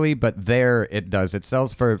not really, but there it does. It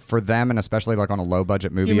sells for them, and especially like on a low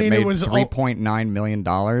budget movie, You it mean made it was $3.9 million,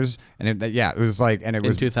 and it was like, and it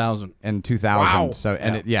was 2000. In 2000. Wow. So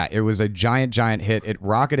it was a giant hit. It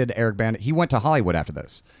rocketed Eric Bana. He went to Hollywood after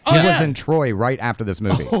this. He was in Troy right after this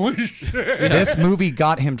movie. Holy shit! This movie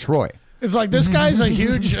got him Troy. It's like this guy's a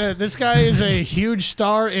huge. This guy is a huge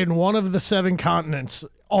star in one of the 7 continents,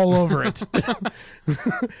 all over it.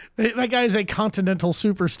 That guy is a continental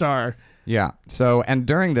superstar. Yeah. So, and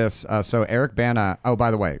during this, Eric Bana. Oh,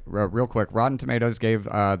 by the way, real quick, Rotten Tomatoes gave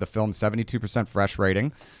the film 72% fresh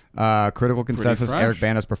rating. Critical consensus: fresh. Eric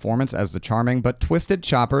Bana's performance as the charming but twisted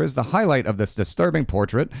Chopper is the highlight of this disturbing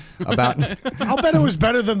portrait about. I'll bet it was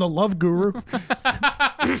better than the Love Guru.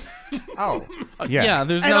 Oh, Yeah,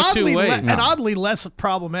 there's And no oddly, two ways. and oddly less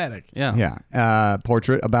problematic. Yeah. Yeah.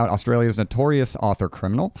 Portrait about Australia's notorious author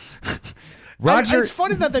criminal. Roger. It's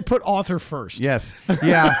funny that they put author first. Yes.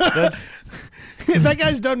 Yeah. That's. That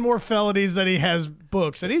guy's done more felonies than he has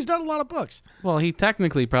books, and he's done a lot of books. Well, he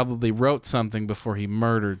technically probably wrote something before he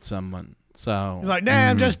murdered someone. So He's like, nah,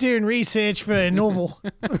 I'm just doing research for a novel.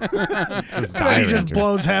 And then he just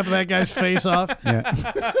blows half of that guy's face off. Yeah.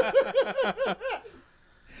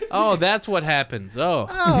 Oh, that's what happens. Oh.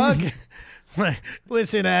 Oh, okay.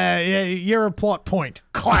 Listen, you're a plot point.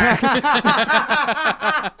 Clack.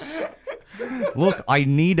 Look, I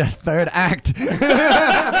need a third act.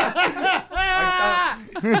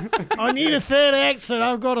 I need a third act, so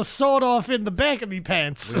I've got a sword off in the back of me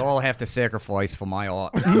pants. We all have to sacrifice for my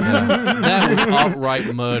art. That was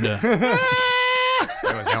outright murder.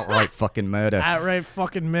 It was outright fucking murder. Outright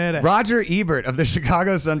fucking murder. Roger Ebert of the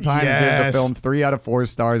Chicago Sun-Times gave the Yes. film 3 out of 4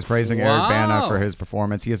 stars, praising Eric Bana Wow. for his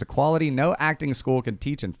performance. He has a quality no acting school can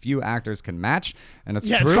teach and few actors can match, and it's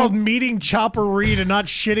Yeah, true. it's called meeting Chopper Reed and not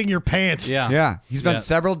shitting your pants. Yeah. Yeah, he spent Yeah.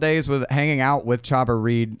 several days with hanging out with Chopper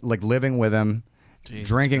Reed, like living with him, Jesus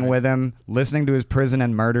drinking Christ. with him, listening to his prison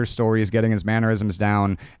and murder stories, getting his mannerisms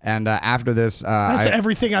down. And after this, That's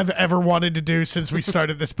everything I've ever wanted to do since we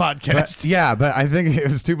started this podcast. but I think it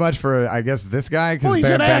was too much for, I guess, this guy, Well, because he's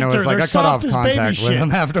an Bana actor. was like, They're I cut off soft as baby contact with shit.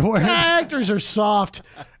 him afterwards. Actors are soft.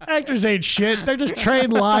 Actors ain't shit. They're just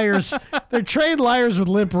trained liars. They're trained liars with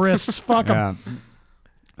limp wrists. Fuck them.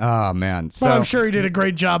 Yeah. Oh, man. So, But I'm sure he did a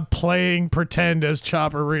great job playing pretend as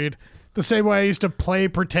Chopper Reed. The same way I used to play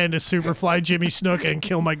pretend as Superfly Jimmy Snuka and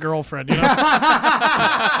kill my girlfriend. You know?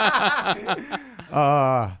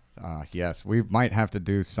 yes, we might have to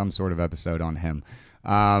do some sort of episode on him.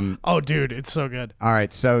 Oh, dude, it's so good. All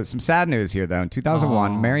right, so some sad news here, though. In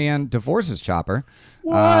 2001, Marianne divorces Chopper.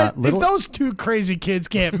 What? Little- If those two crazy kids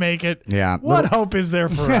can't make it, Yeah, what little- hope is there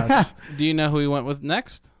for us? Do you know who he went with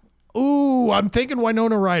next? Ooh, I'm thinking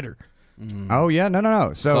Winona Ryder. Oh yeah,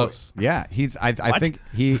 no. So Close. yeah, he's. I think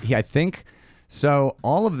he. I think so.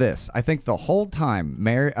 All of this, I think the whole time,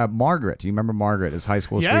 Margaret. Do you remember Margaret, his high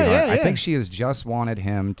school Yeah, sweetheart? yeah, I yeah. think she has just wanted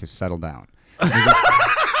him to settle down.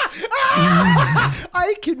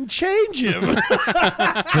 I can change him.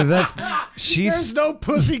 Because There's she's. no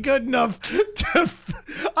pussy good enough to.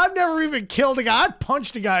 I've never even killed a guy. I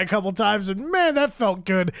punched a guy a couple times, and man, that felt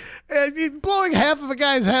good. Blowing half of a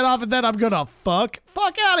guy's head off, and then I'm gonna fuck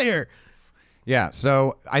out of here. Yeah,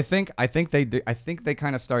 so I think they do. I think they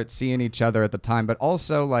kind of start seeing each other at the time, but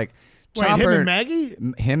also like. Wait, him Chopper, and Maggie?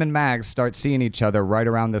 Him and Mags start seeing each other right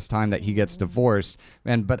around this time that he gets divorced.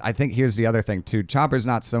 But I think here's the other thing too. Chopper's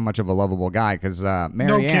not so much of a lovable guy because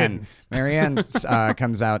kidding. Marianne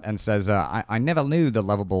comes out and says, I never knew the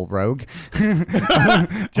lovable rogue.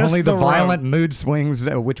 Only the the violent rogue. mood swings,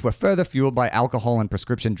 which were further fueled by alcohol and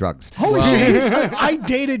prescription drugs. Holy shit! I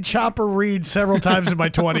dated Chopper Reed several times in my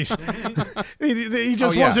 20s. He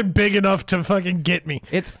just Oh, yeah. wasn't big enough to fucking get me.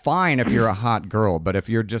 It's fine if you're a hot girl, but if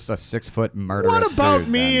you're just a 6-foot murderous What about dude,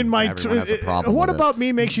 me then in my? everyone has a problem What with it. about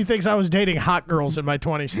me makes you think I was dating hot girls in my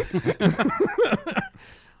 20s?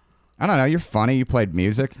 I don't know. You're funny. You played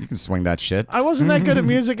music. You can swing that shit. I wasn't that good at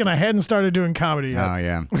music, and I hadn't started doing comedy yet. Oh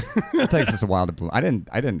yeah, it takes us a while to bloom. I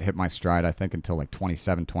didn't hit my stride. I think until like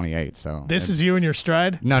 27, 28. So This is you and your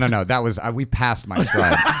stride. no. That was we passed my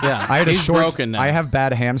stride. Yeah, I had a he's short. broken now. I have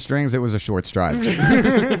bad hamstrings. It was a short stride.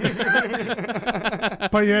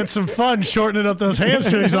 But you had some fun shortening up those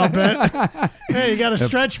hamstrings, I'll bet. Hey, you got to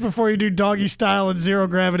stretch before you do doggy style and zero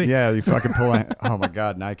gravity. Yeah, you fucking pull. Oh my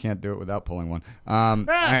god, now I can't do it without pulling one. All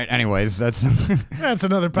right. Anyways, that's That's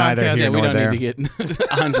another Neither podcast. here Yeah, we nor don't there. need to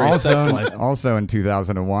get Andre's sex life. also in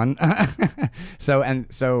 2001.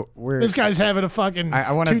 so we're. This guy's having a fucking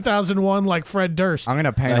I wanna- 2001 like Fred Durst. I'm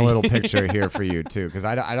gonna paint a little picture here for you too, because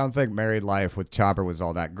I don't think married life with Chopper was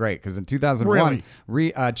all that great. Because in 2001,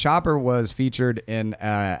 Chopper was featured in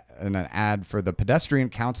an ad for the Pedestrian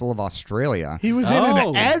Council of Australia, He was in Oh.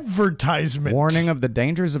 an advertisement. warning of the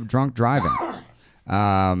dangers of drunk driving.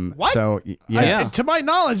 What? So Yeah. To my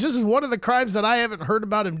knowledge, this is one of the crimes that I haven't heard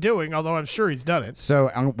about him doing, although I'm sure he's done it. So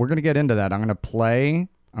we're gonna get into that. I'm gonna play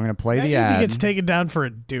the Imagine if ad. he gets taken down for a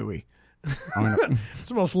Dewey. I'm gonna- It's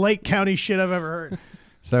the most Lake County shit I've ever heard.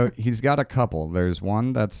 so he's got a couple. There's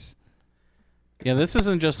one that's. Yeah, this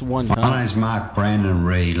isn't just one My time. name's Mark Brandon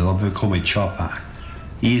Reed. A lot of people call me Chopper.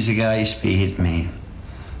 Years ago, I used to be a hitman.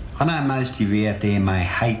 I know most of you out there may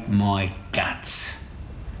hate my guts.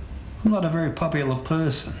 I'm not a very popular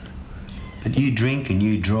person. But you drink and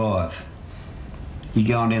you drive. You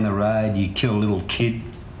go on down the road, you kill a little kid,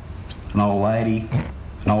 an old lady,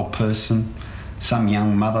 an old person, some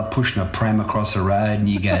young mother pushing a pram across the road, and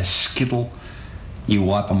you go skittle. You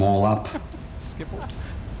wipe them all up. Skipple.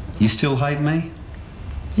 You still hate me?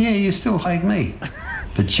 Yeah, you still hate me.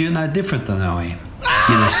 But you're no different than I am.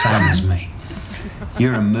 You're the same as me.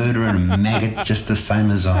 You're a murdering maggot just the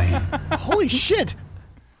same as I am. Holy shit.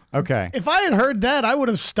 Okay. If I had heard that, I would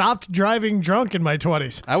have stopped driving drunk in my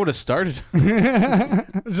 20s. I would have started.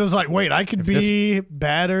 It's just like, wait, I could be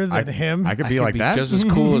badder than him. I could be like that. Just as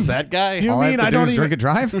cool as that guy. You All I mean have to I do don't is drink even...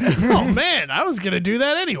 and drive? Oh, man, I was going to do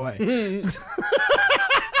that anyway.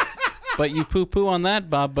 But you poo-poo on that,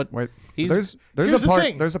 Bob. But Wait, he's there's here's a the part.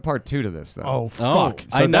 thing. There's a part 2 to this, though. Oh, fuck.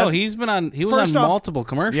 I know that's- he's been on. He was First on off- multiple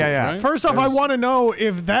commercials. Yeah. Right? First off, I want to know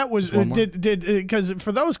if that was One more. did because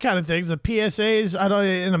for those kind of things, the PSAs, I don't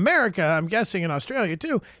in America, I'm guessing in Australia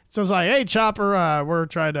too. It says like, "Hey, Chopper,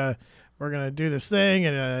 we're gonna do this thing,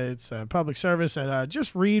 and it's a public service, and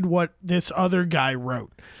just read what this other guy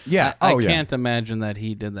wrote." Yeah. I yeah. can't imagine that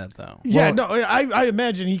he did that though. Yeah, no, I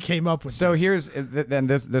imagine he came up with. So this. here's then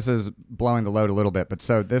this is blowing the load a little bit, but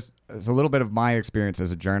so this is a little bit of my experience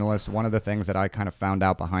as a journalist. One of the things that I kind of found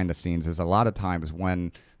out behind the scenes is a lot of times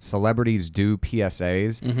when celebrities do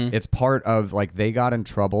PSAs, it's part of like they got in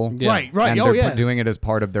trouble, Yeah. Right. and Oh, they're yeah. doing it as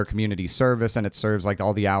part of their community service, and it serves like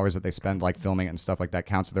all the hours that they spend like filming it and stuff like that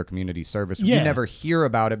counts as their community service. Yeah. You never hear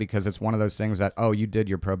about it because it's one of those things that you did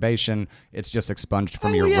your probation, it's just expunged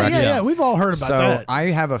from your yeah, record. yeah, we've all heard about So that. I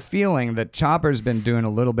have a feeling that Chopper's been doing a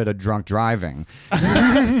little bit of drunk driving.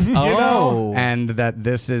 Oh, And that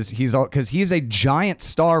because he's a giant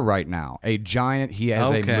star right now. He has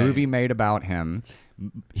Okay. a movie made about him.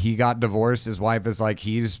 He got divorced. His wife is like,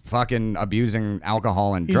 he's fucking abusing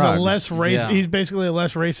alcohol and He's drugs. a less racist. Yeah. He's basically a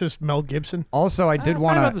less racist Mel Gibson. Also, I did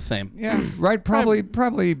want about to. the same. Yeah, right. Probably Oh,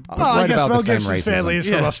 I right guess about Mel the same Gibson's racism. family is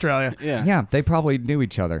from Australia. Yeah. Yeah, they probably knew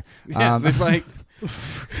each other. Yeah, they're like,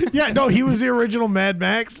 Yeah, no, he was the original Mad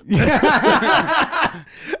Max.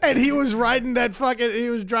 And he was riding that he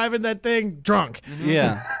was driving that thing drunk.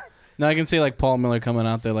 yeah. Now I can see like Paul Miller coming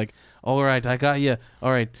out there like, all right, I got you.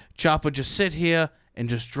 All right, Chopper, just sit here and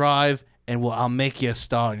just drive, and I'll make you a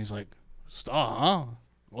star. And he's like, star, huh?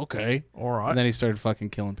 Okay. All right. And then he started fucking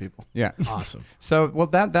killing people. Yeah. Awesome. So, well,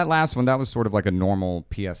 that last one, that was sort of like a normal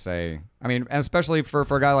PSA. I mean, and especially for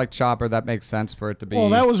a guy like Chopper, that makes sense for it to be. Well,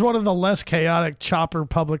 that was one of the less chaotic Chopper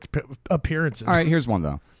public appearances. All right, here's one,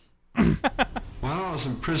 though. When I was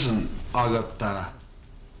in prison, I got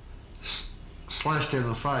slashed in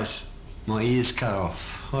the face. My ears cut off.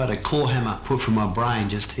 I had a claw hammer put through my brain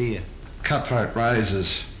just here. Cutthroat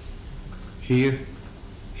razors. Here.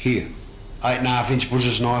 8.5-inch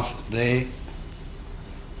butcher's knife there.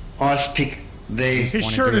 Ice pick there. His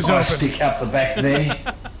shirt is Ice open. pick up the back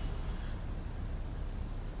there.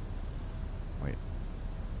 Wait.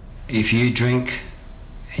 If you drink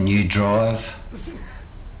and you drive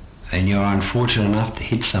and you're unfortunate enough to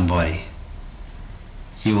hit somebody,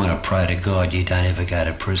 you want to pray to God you don't ever go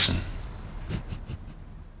to prison.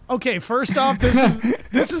 Okay, first off, this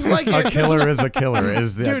is like A killer is a killer.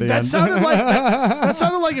 Is the, dude. the That end. sounded like that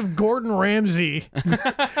sounded like if Gordon Ramsay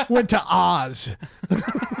went to Oz.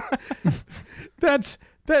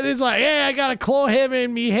 That is like, yeah, I got a claw hammer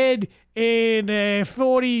in me head and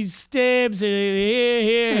 40 stabs.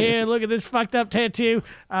 Here, look at this fucked up tattoo.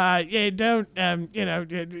 Yeah, don't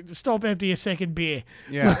stop after your second beer.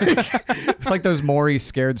 Yeah. It's like those Maury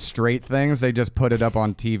Scared Straight things. They just put it up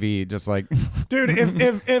on TV, just like. Dude,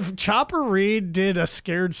 if Chopper Reed did a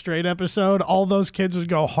Scared Straight episode, all those kids would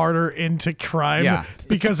go harder into crime Yeah.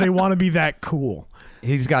 because they want to be that cool.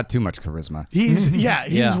 He's got too much charisma. He's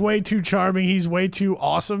Yeah. way too charming. He's way too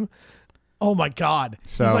awesome. Oh my God.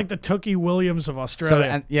 So- He's like the Tookie Williams of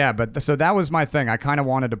Australia. So that was my thing. I kind of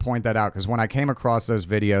wanted to point that out because when I came across those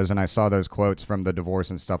videos and I saw those quotes from the divorce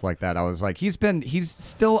and stuff like that, I was like, he's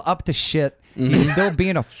still up to shit. He's still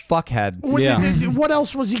being a fuckhead. What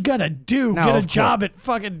else was he gonna do? No, Get a of job at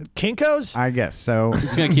fucking Kinko's? I guess so.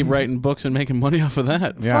 He's going to keep writing books and making money off of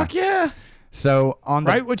that. Yeah. Fuck yeah. So on the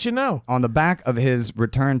Write what you know. on the back of his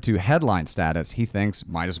return to headline status, he thinks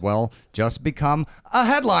might as well just become a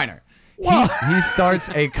headliner. He starts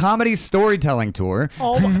a comedy storytelling tour.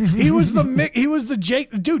 Oh, he was the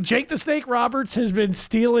Jake the Snake Roberts has been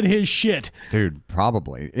stealing his shit. Dude,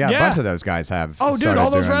 probably. Yeah, a Yeah. bunch of those guys have. Oh, dude, started all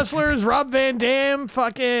those doing- wrestlers, Rob Van Dam,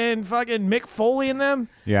 fucking Mick Foley and them.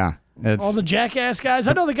 Yeah. It's, All the Jackass guys.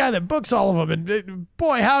 I know the guy that books all of them, and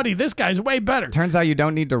boy, howdy, this guy's way better. turns out you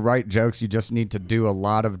don't need to write jokes. You just need to do a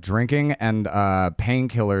lot of drinking and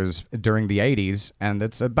painkillers during the 80s, and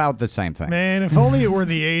it's about the same thing. Man, if only it were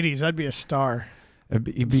the 80s, I'd be a star.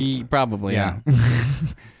 Probably, yeah.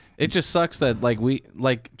 It just sucks that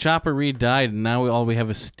like Chopper Reed died and now all we have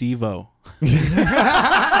is Steve-O.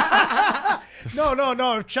 No,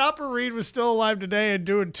 No. If Chopper Reed was still alive today and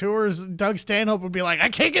doing tours, Doug Stanhope would be like, I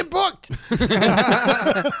can't get booked.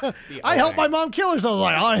 I helped my mom kill herself.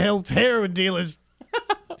 Like, I helped heroin dealers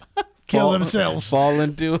kill themselves. Fall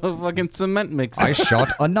into a fucking cement mixer. I shot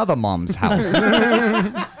another mom's house.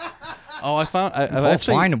 Oh, I found. I've It's all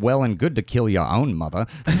actually. fine and well and good to kill your own mother.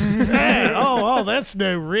 Yeah, oh, that's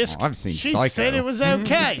no risk. Oh, I've seen she Psycho. said it was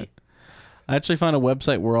okay. I actually found a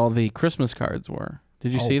website where all the Christmas cards were.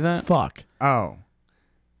 Did you see that? Fuck. Oh,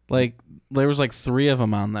 Like there was like 3 of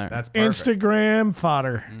them on there. that's perfect. Instagram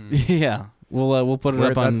fodder. Yeah. We'll put it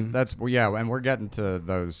up on. That's yeah, and we're getting to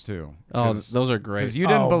those too. Oh, those are great. Because you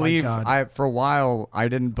didn't Oh, my believe God. for a while. I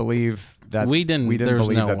didn't believe that We didn't- there's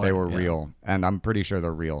believe no that they way, were yeah. real, and I'm pretty sure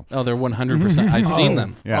they're real. Oh, they're 100%. I've seen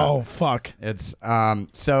them. Yeah. Oh, fuck. It's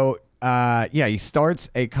he starts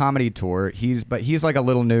a comedy tour. He's like a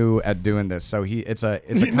little new at doing this, so it's a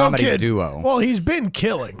No comedy kid. duo. Well, he's been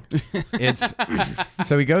killing. It's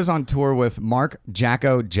so he goes on tour with Mark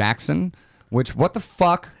Jacko Jackson, which what the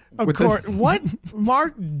fuck? Of with course. What?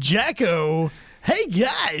 Mark Jacko. Hey,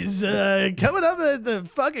 guys. Coming up at the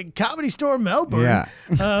fucking Comedy Store Melbourne.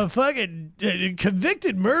 Yeah. Fucking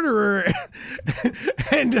convicted murderer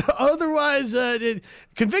and otherwise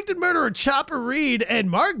convicted murderer Chopper Reed and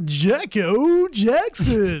Mark Jacko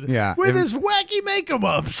Jackson. Yeah. With his wacky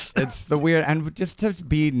make-em-ups. It's the weird, and just to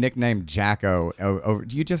be nicknamed Jacko,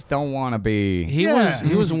 you just don't want to be. He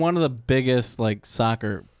was one of the biggest like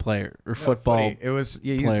soccer player or football. It was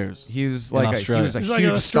players He was in like Australia. he was a He's like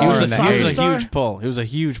huge a star He star in was the a, soccer he was a star? 80s. huge pull. He was a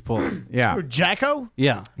huge pull. Yeah. Jacko?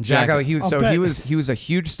 Yeah. Jacko, he bet. was a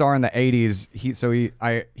huge star in the 80s.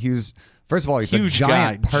 He was first of all he's Huge a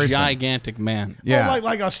giant guy, person. gigantic man. Yeah. Oh,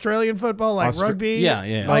 like Australian football, like rugby? Yeah,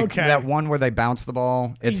 yeah. Like okay. that one where they bounce the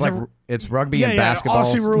ball. It's He's like a- it's rugby Yeah, and yeah, basketball.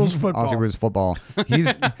 Aussie rules football. Aussie rules football.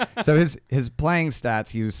 He's so his playing stats.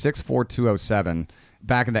 He was 6'4", 207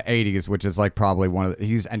 back in the 80s, which is like probably one of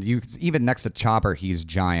the, even next to Chopper, he's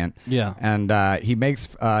giant. Yeah. And he makes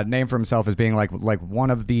a name for himself as being like one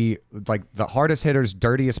of the hardest hitters,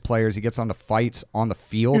 dirtiest players. He gets onto fights on the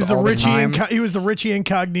field He was all the time. He was the Richie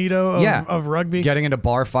Incognito of rugby. Getting into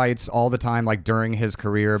bar fights all the time, like during his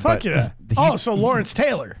career. Fuck but yeah. So Lawrence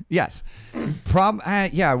Taylor. Yes.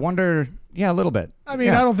 I wonder. Yeah, a little bit. I mean,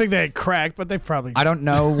 Yeah. I don't think they had crack, but they probably. I don't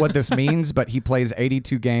know what this means, but he plays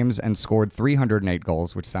 82 games and scored 308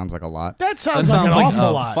 goals, which sounds like a lot. That That sounds sounds like an like awful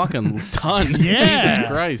a lot. fucking ton. Yeah. Jesus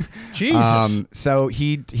Christ. Jesus. So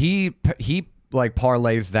he like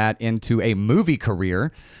parlays that into a movie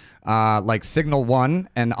career. Like Signal 1,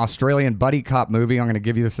 an Australian buddy cop movie. I'm going to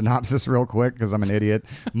give you the synopsis real quick because I'm an idiot.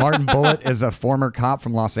 Martin Bullitt is a former cop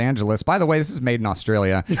from Los Angeles. By the way, this is made in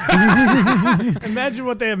Australia. Imagine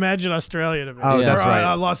what they imagine Australia to be. Oh, that's Or,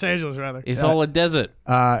 right. Los Angeles, rather. It's all a desert.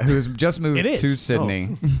 Who's just moved It is. to Sydney.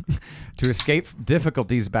 To escape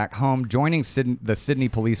difficulties back home, joining the Sydney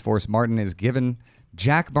police force, Martin is given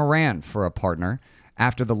Jack Moran for a partner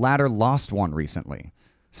after the latter lost one recently.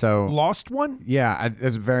 So Lost one? yeah,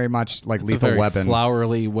 it's very much like It's a Lethal very Weapon.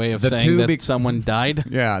 flowery way of The saying two that be- someone died.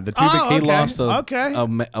 Yeah, the two Oh, He okay. lost a Okay.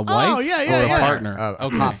 wife Oh, yeah, yeah, or a yeah. partner. a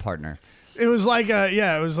cop partner. It was like,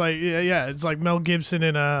 it's like Mel Gibson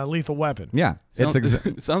in Lethal Weapon. Yeah, it's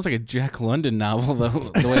It sounds like a Jack London novel, though,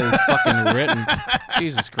 the way it's fucking written.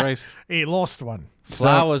 Jesus Christ. He lost one.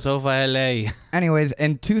 Flowers over L.A. Anyways,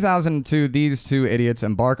 in 2002, these two idiots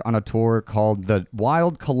embark on a tour called the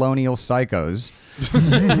Wild Colonial Psychos.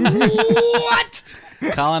 What?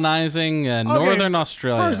 Colonizing Northern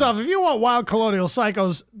Australia. First off, if you want wild colonial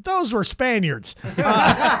psychos, those were Spaniards.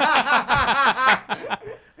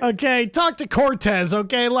 Okay, talk to Cortez,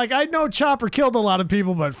 okay? Like, I know Chopper killed a lot of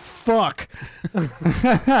people, but fuck.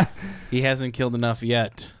 He hasn't killed enough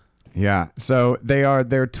yet. Yeah, so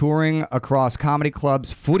they're touring across comedy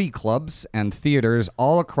clubs, footy clubs, and theaters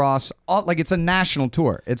all across. Like it's a national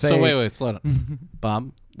tour. It's Wait, slow down.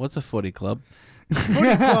 Bob, what's a footy club?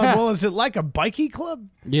 Footy club, well, is it like a bikey club?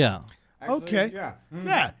 Yeah. Okay. Yeah.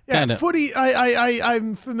 Yeah. Kinda. Footy,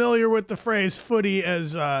 I'm familiar with the phrase footy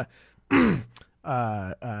as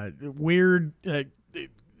weird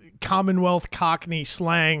Commonwealth Cockney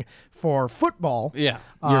slang for football. Yeah,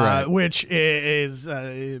 you're right. Which is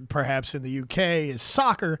perhaps in the UK is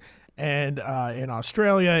soccer, and in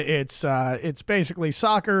Australia it's basically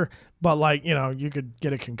soccer, but like you could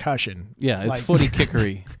get a concussion. Yeah, it's like, footy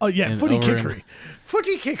kickery. Oh yeah, And footy over in- kickery,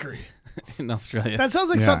 footy kickery. in Australia. That sounds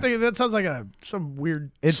like Yeah. something. That sounds like some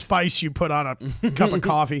weird spice you put on a cup of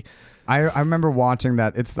coffee. I remember watching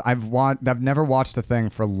that. I've never watched a thing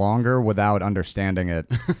for longer without understanding it.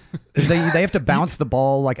 'Cause they have to bounce the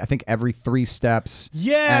ball like I think every 3 steps.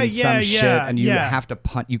 and some shit, and you have to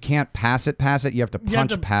punt. You can't pass it. You have to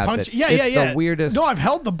punch past it. Yeah, it's yeah. the weirdest. No, I've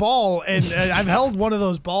held the ball, and I've held one of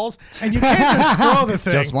those balls, and you can't just throw the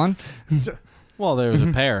thing. Just one. Well, there was a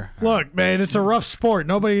pair. Look, man, it's a rough sport.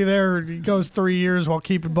 Nobody there goes 3 years while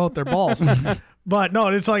keeping both their balls. But no,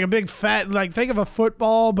 it's like a big fat, like think of a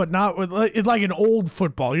football, but not with, it's like an old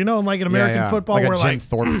football, like an American football. Like where a Jim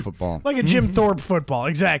Thorpe football. Like a Jim Thorpe football,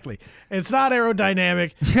 exactly. It's not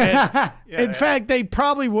aerodynamic. In fact, they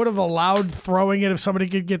probably would have allowed throwing it if somebody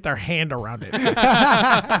could get their hand around it.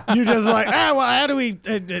 You're just like, how do we,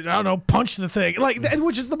 I don't know, punch the thing?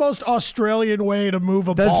 Which is the most Australian way to move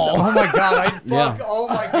a ball. Oh my God. Oh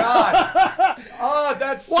my God. Oh,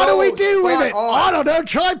 that's What do we do with spot it? on. I don't know.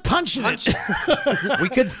 Try punching it. We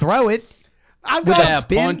could throw it. I've With got a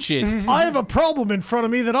spin? Punch it. I have a problem in front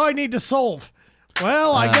of me that I need to solve.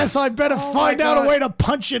 Well, I guess I'd better find out a way to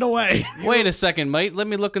punch it away. Wait a second, mate. Let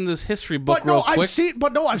me look in this history book But no, real quick.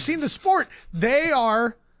 I've seen the sport. They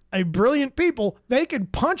are a brilliant people. They can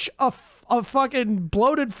punch a fucking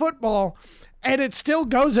bloated football, and it still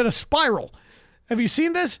goes in a spiral. Have you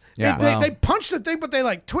seen this? Yeah. They punch the thing, but they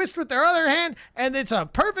twist with their other hand, and it's a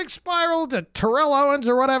perfect spiral to Terrell Owens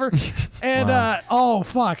or whatever. And oh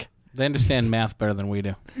fuck. They understand math better than we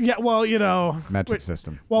do. Yeah, well, Metric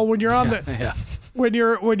system. Well, when you're on when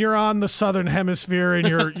you're on the southern hemisphere and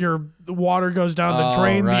your the water goes down the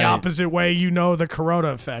drain right. the opposite way, the corona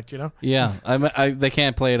effect. Yeah, they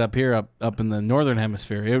can't play it up here, up in the northern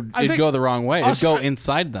hemisphere. It'd think go the wrong way. It'd go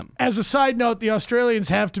inside them. As a side note, the Australians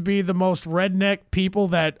have to be the most redneck people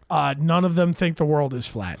that none of them think the world is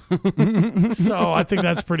flat. So I think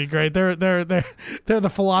that's pretty great. They're the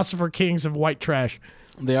philosopher kings of white trash.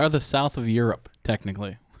 They are the south of Europe,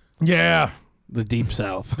 technically. Yeah, The deep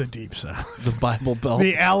south. the deep south. The Bible Belt.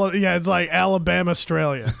 It's like Alabama,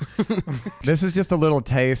 Australia. This is just a little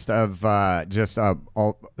taste of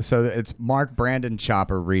so it's Mark Brandon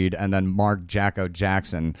Chopper Reed and then Mark Jacko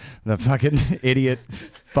Jackson, the fucking idiot.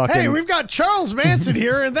 Hey, we've got Charles Manson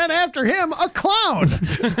here, and then after him, a clown.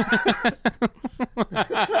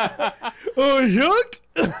 Oh, yuck.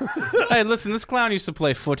 Hey, listen, this clown used to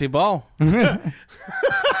play footy ball.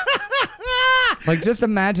 Like, just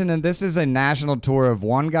imagine, and this is a national tour of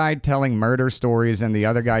one guy telling murder stories and the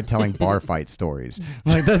other guy telling bar fight stories.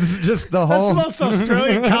 Like, that's just the whole. That's the most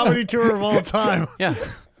Australian comedy tour of all time. Yeah.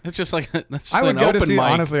 It's just like that's just I would an go open to see. mic.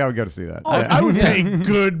 Honestly, I would go to see that. I would pay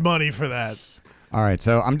good money for that. All right,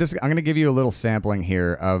 so I'm going to give you a little sampling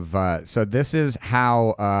here of. So this is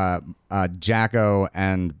how Jacko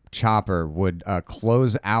and Chopper would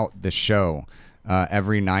close out the show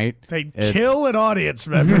every night. They'd kill an audience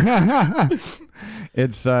member.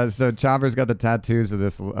 It's so Chopper's got the tattoos of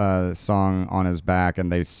this song on his back,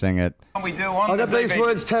 and they sing it. We do on I got these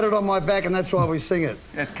words tatted on my back, and that's why we sing it.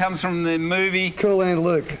 It comes from the movie. Cool Hand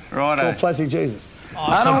Luke. Righto. Called Plastic Jesus.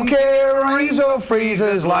 I don't care rains or freeze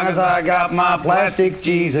as long as I got my plastic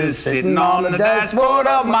Jesus sitting on the dashboard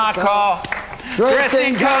of my car. Dressed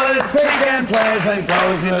in colored pink and pleasant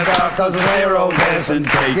clothes in the dark cause of aerosol.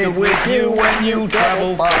 Take it with you when you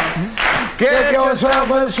travel far. Get yourself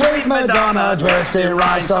a sweet Madonna dressed in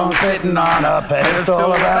rhinestones sitting on a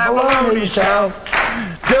pedestal of Apollonian shelf.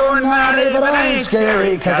 Doing mighty but I ain't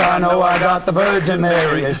scary cause I know I got the Virgin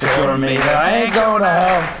Mary assuring me that I ain't going to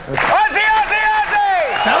hell.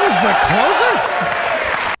 That was the closer?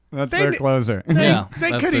 That's their closer.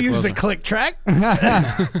 They could have used a click track.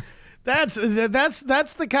 That's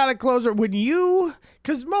the kind of closer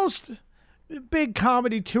because most big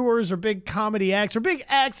comedy tours or big comedy acts or big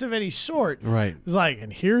acts of any sort, Right. It's like,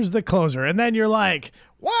 and here's the closer, and then you're like,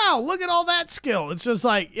 wow, look at all that skill. It's just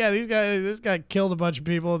like, yeah, this guy killed a bunch of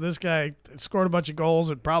people. This guy scored a bunch of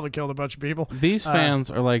goals and probably killed a bunch of people. These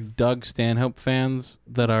fans are like Doug Stanhope fans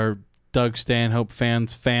that are Doug Stanhope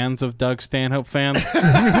fans of Doug Stanhope fans.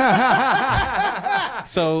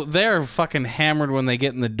 So they're fucking hammered when they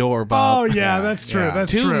get in the door, Bob. Oh yeah, that's true. Yeah.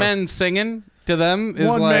 That's Two true. men singing to them is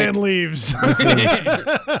One like man leaves.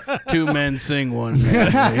 two men sing, one man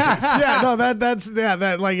leaves. Yeah, no, that's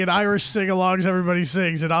that like in Irish sing-alongs, everybody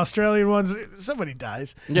sings. In Australian ones, somebody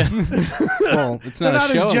dies. Yeah. Well, it's not They're a not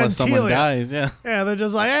show as unless someone genteel. dies. Yeah. Yeah, they're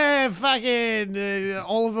just like, hey, fucking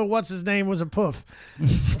Oliver, what's his name, was a poof.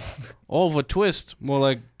 Oliver Twist, more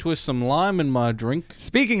like twist some lime in my drink.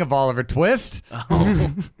 Speaking of Oliver Twist,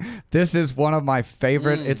 this is one of my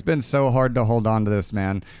favorite. It's been so hard to hold on to this,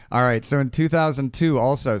 man. All right, so in 2002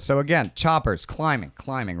 also. So again, Chopper's climbing,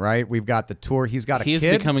 right? We've got the tour. He's got a He is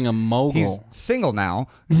kid. becoming a mogul. He's single now.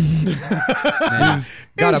 He's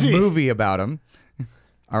got Is a he? movie about him.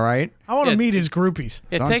 All right. I want to Yeah. meet his groupies.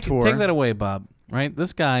 Yeah, on take tour. that away, Bob. Right?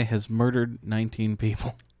 This guy has murdered 19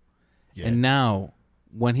 people. And now,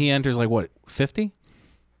 when he enters, 50?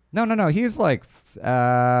 No. He's like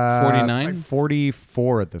 49?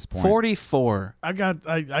 44 at this point. 44. I got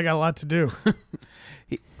a lot to do.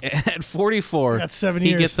 At 44, I got 7 he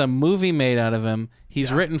years. gets a movie made out of him.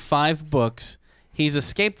 He's written 5 books. He's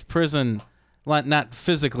escaped prison, not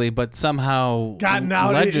physically, but somehow Gotten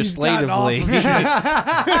out. He's gotten legislatively. off.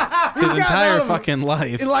 His entire out of- fucking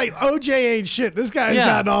life. Like OJ ain't shit. This guy's Yeah.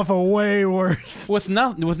 gotten off of way worse. With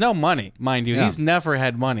no money, mind you. Yeah. He's never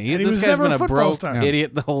had money. And he This was guy's never been a a football broke star.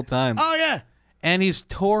 idiot the whole time. Oh yeah. And he's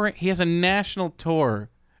touring. He has a national tour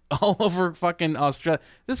all over fucking Australia.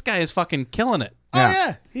 This guy is fucking killing it. Oh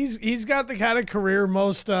yeah. He's got the kind of career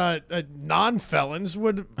most non-felons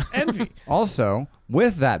would envy. Also,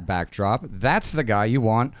 with that backdrop, that's the guy you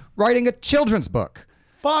want writing a children's book.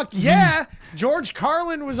 Fuck yeah. George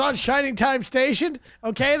Carlin was on Shining Time Station.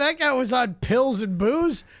 Okay, that guy was on pills and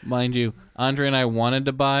booze. Mind you, Andre and I wanted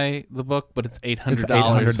to buy the book, but it's $800. It's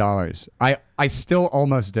 $800. I still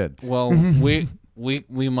almost did. Well, we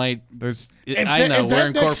might. There's. I know we're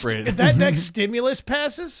incorporated. If that next stimulus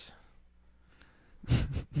passes,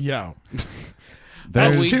 yo.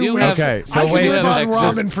 There's we do have- okay, so I can wait, live just, on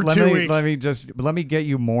ramen for let 2 me, weeks. Let me get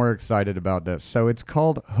you more excited about this. So it's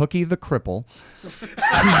called Hooky the Cripple.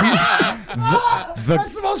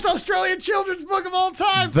 That's the most Australian children's book of all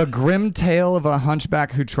time. The Grim Tale of a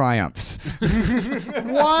Hunchback Who Triumphs.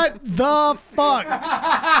 What the fuck?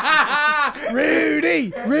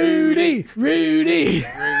 Rudy. Rudy.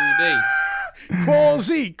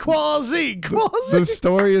 Quasi. The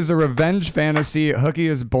story is a revenge fantasy. Hooky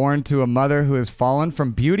is born to a mother who has fallen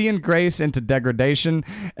from beauty and grace into degradation,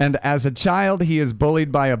 and as a child, he is bullied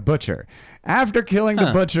by a butcher. After killing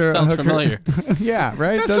the butcher, Sounds Hooker, familiar. yeah,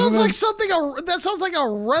 right. That Doesn't sounds it? like something. That sounds like a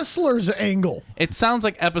wrestler's angle. It sounds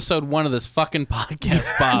like episode 1 of this fucking podcast,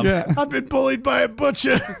 Bob. Yeah. I've been bullied by a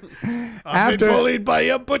butcher. I've After- been bullied by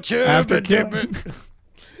a butcher. after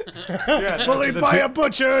Bullied by a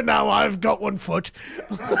butcher. Now I've got 1 foot.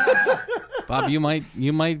 Bob, you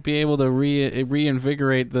might be able to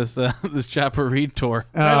reinvigorate this this Chopper Reed tour.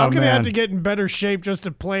 Man, I'm gonna man. have to get in better shape just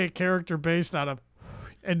to play a character based on a,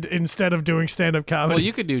 and instead of doing stand-up comedy. Well,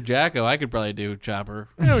 you could do Jacko. I could probably do Chopper.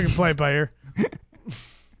 Yeah, we can play it by ear.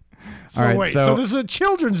 So All right, wait, so- so this is a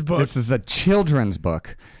children's book. This is a children's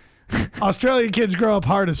book. Australian kids grow up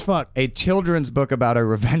hard as fuck. A children's book about a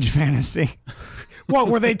revenge fantasy. What,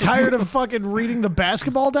 were they tired of fucking reading the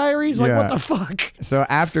Basketball Diaries? Like, what Yeah. the fuck? So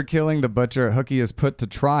after killing the butcher, Hooky is put to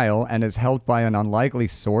trial and is helped by an unlikely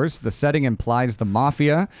source. The setting implies the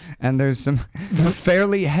mafia, and there's some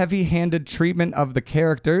fairly heavy-handed treatment of the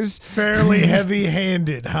characters. Fairly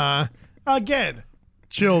heavy-handed, huh? Again,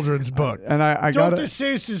 children's book. And I got Dr.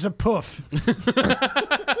 Seuss is a puff.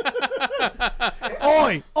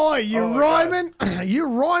 Oi, you rhyming? You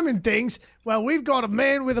rhyming things? Well, we've got a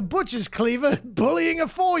man with a butcher's cleaver bullying a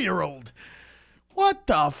 4-year-old. What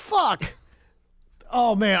the fuck?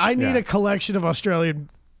 Oh man, I need Yeah. a collection of Australian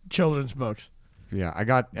children's books. Yeah, I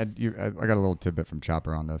got a little tidbit from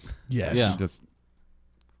Chopper on this. Yes. Yeah. Just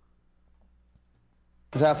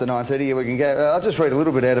It's after 9:30. We can go. I'll just read a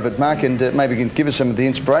little bit out of it, Mark, and maybe you can give us some of the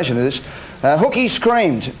inspiration of this. Hooky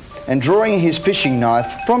screamed and, drawing his fishing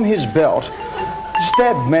knife from his belt,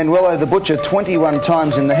 stabbed Manuelo the butcher 21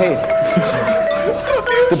 times in the head.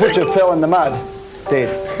 The butcher fell in the mud, dead.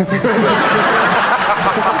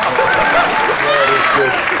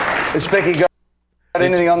 Has Becky got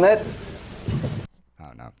anything on that? I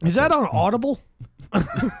don't know. Is that on Audible?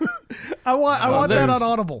 I want that on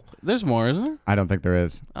Audible. There's more, isn't there? I don't think there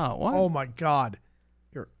is. Oh, what? Oh my god.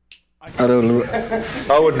 I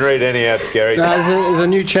wouldn't read any out, Gary. No, there's a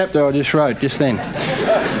new chapter I just wrote just then.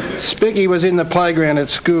 Specky was in the playground at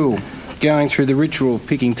school, going through the ritual of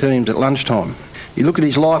picking teams at lunchtime. He looked at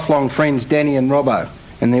his lifelong friends, Danny and Robbo,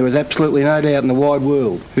 and there was absolutely no doubt in the wide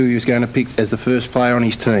world who he was going to pick as the first player on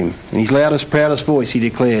his team. In his loudest, proudest voice, he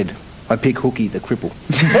declared, "I pick Hooky the cripple."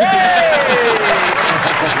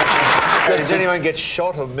 Does anyone get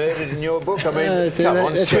shot or murdered in your book? I mean, come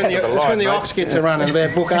on. That's when the ox gets a run in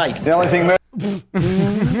about book 8. The only thing...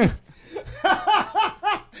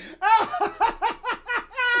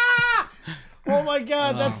 Oh my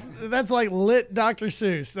god, that's like lit Dr.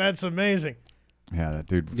 Seuss. That's amazing. Yeah, that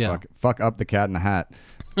dude Yeah. fuck up the Cat in the Hat.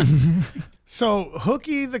 So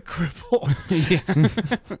Hooky the Cripple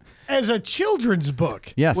as a children's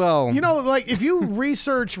book. Yes. Well, You know, like if you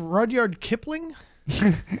research Rudyard Kipling,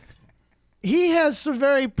 he has some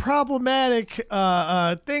very problematic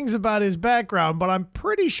things about his background, but I'm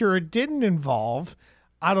pretty sure it didn't involve,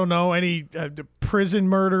 I don't know, any prison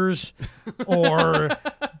murders or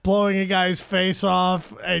blowing a guy's face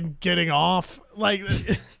off and getting off. Like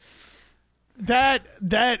that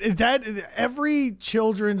every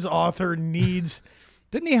children's author needs.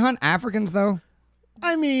 Didn't he hunt Africans though?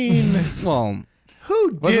 I mean, well, who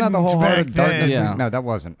Wasn't that didn't the whole Heart back of Darkness then? thing? No, that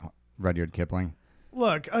wasn't Rudyard Kipling.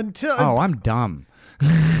 Look, until Oh, I'm dumb.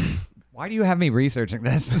 Why do you have me researching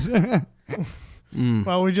this?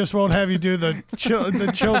 well, we just won't have you do the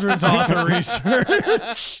children's author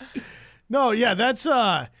research. No, yeah, that's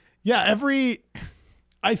every.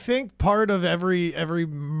 I think part of every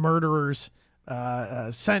murderer's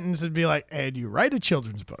sentence would be like, and you write a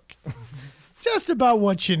children's book, just about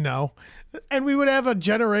what you know, and we would have a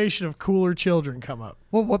generation of cooler children come up.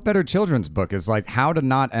 Well, what better children's book is like how to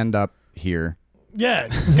not end up here? Yeah,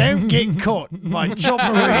 don't get caught by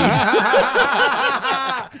Chopper Reed.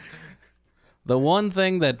 the one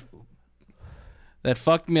thing that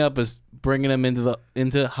fucked me up is bringing him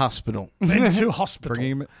into hospital. Into hospital.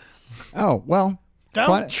 Bringing him. Oh well.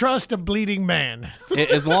 Don't trust a bleeding man.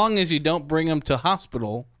 As long as you don't bring him to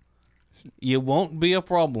hospital, you won't be a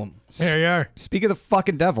problem. There you are. Speak of the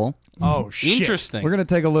fucking devil. Oh shit! Interesting. We're gonna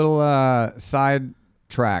take a little side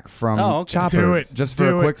track from Chopper Do it. just for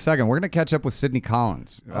Do a quick it. second. We're gonna catch up with Sidney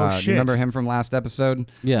Collins. Oh, shit. You remember him from last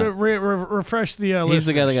episode? Yeah, refresh the. he's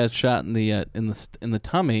the guy that listeners. got shot in the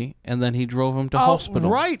tummy, and then he drove him to Oh, hospital.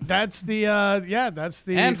 right. That's the. That's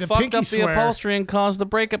the. And the fucked pinky up the swear. upholstery and caused the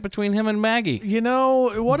breakup between him and Maggie. You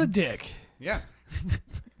know what a dick. Yeah.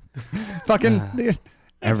 Fucking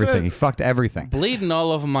everything. it. He fucked everything. Bleeding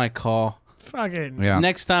all over my car. Fucking. Yeah.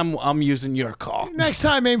 Next time I'm using your car. Next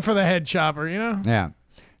time, aim for the head, Chopper. You know. Yeah.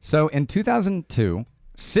 So in 2002,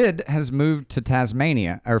 Sid has moved to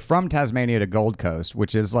Tasmania, or from Tasmania to Gold Coast,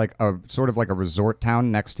 which is like a sort of like a resort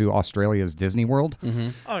town next to Australia's Disney World.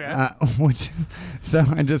 Okay.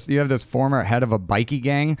 You have this former head of a bikie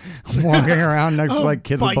gang walking around next to like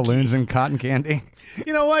kids with bikie. balloons and cotton candy.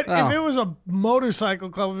 You know what? Oh. If it was a motorcycle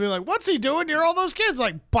club, we'd be like, "What's he doing near all those kids?"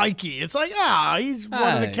 Like Bikey. It's like, he's one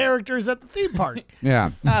of the Hey. characters at the theme park. Yeah.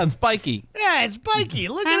 It's Bikey. Yeah, it's Bikey.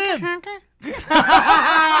 Look at him.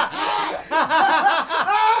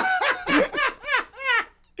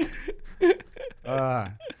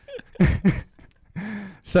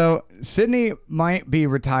 So Sidney might be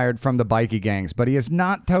retired from the bikie gangs, but he is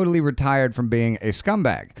not totally retired from being a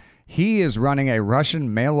scumbag. He is running a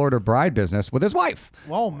Russian mail-order bride business with his wife.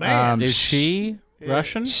 Oh man, Is she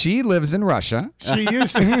Russian? She lives in Russia. she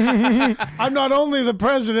used to. I'm not only the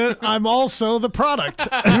president, I'm also the product.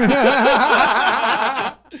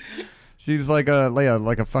 She's like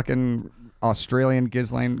a fucking Australian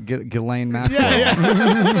Ghislaine Maxwell.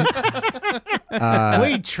 Yeah.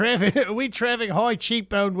 We traffic high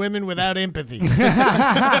cheekbone women without empathy.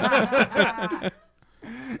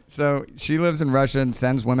 So she lives in Russia and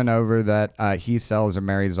sends women over that he sells or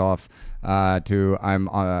marries off to. I'm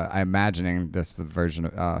imagining this the version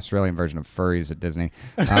of, Australian version of furries at Disney.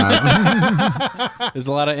 There's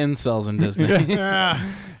a lot of incels in Disney. Yeah.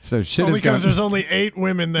 So shit Only is going. because there's only 8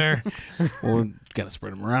 women there. Well, gotta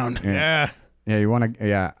spread them around. Yeah. Yeah, you want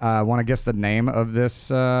to want to guess the name of this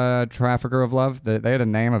trafficker of love? They had a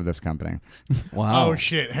name of this company. Wow. Oh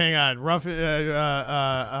shit! Hang on.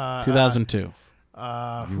 2002.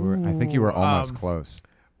 I think you were almost close.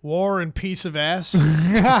 War and Peace of Ass.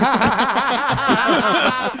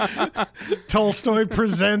 Tolstoy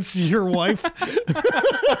presents Your Wife.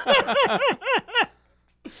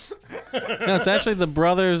 No, it's actually the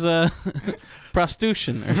brothers'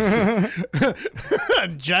 prostitution.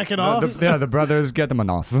 Jack it off. The brothers get them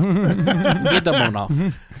off. Get them on off.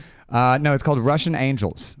 No, it's called Russian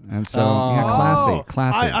Angels, and so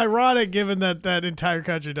classy. Ironic, given that that entire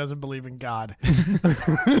country doesn't believe in God.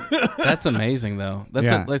 That's amazing, though.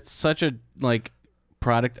 That's such a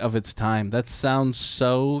product of its time. That sounds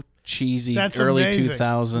so cheesy. That's early amazing.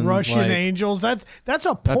 2000s. Russian Angels. That's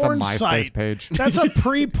a porn MySpace site. page. That's a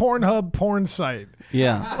pre-Pornhub porn site.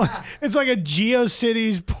 Yeah. It's like a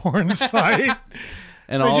GeoCities porn site.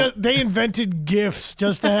 And They invented GIFs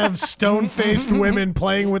just to have stone-faced women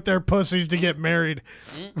playing with their pussies to get married.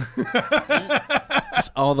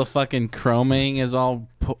 all the fucking chroming is all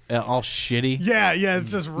shitty. Yeah,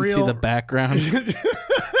 it's just You real. can see the background.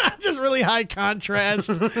 Just really high contrast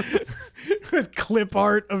with clip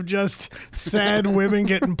art of just sad women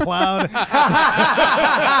getting plowed.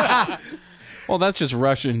 Well, that's just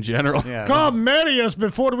Russia in general. Yeah, Come marry us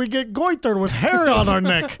before we get goitered with hair on our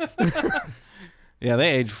neck. Yeah,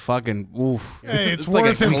 they age fucking. Oof. Hey, it's like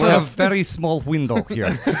worth a it. we cliff. have very small window here.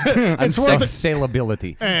 And worth it.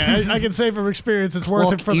 saleability. Hey, I can say from experience, it's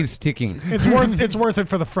worth it Clock for is ticking. it's worth it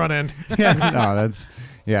for the front end. No, that's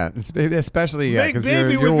especially Make because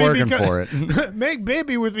baby you're with me working because- for it. Make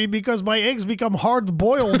baby with me because my eggs become hard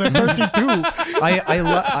boiled at 32.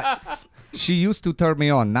 She used to turn me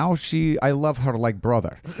on. Now I love her like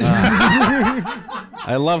brother.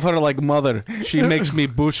 I love her like mother. She makes me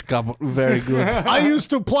bushka very good. I used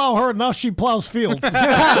to plow her, now she plows field.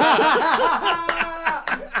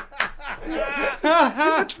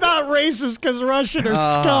 It's not racist because Russian are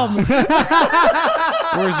scum.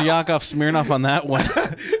 Where's Yakov Smirnov on that one?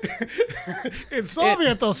 In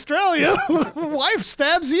Soviet Australia, wife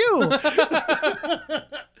stabs you.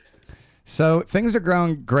 So things are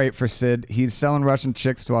growing great for Sid. He's selling Russian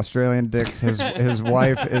chicks to Australian dicks. His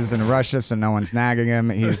wife is in Russia, so no one's nagging him.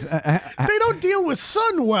 He's They don't deal with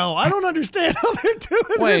sun well. I don't understand how they're doing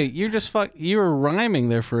it. Wait, you're just you were rhyming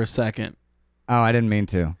there for a second. Oh, I didn't mean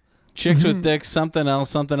to. Chicks with dicks, something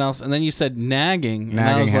else, and then you said nagging, and I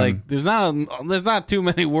Nagging was him. like, "There's not too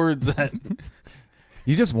many words that."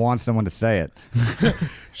 You just want someone to say it.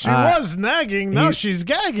 She was nagging, now she's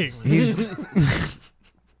gagging.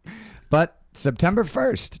 But September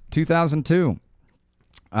 1st, 2002,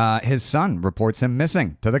 his son reports him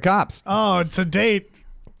missing to the cops. Oh, it's a date.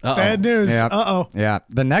 Uh-oh. Bad news. Yeah. Uh-oh. Yeah.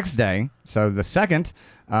 The next day, so the 2nd,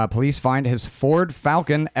 police find his Ford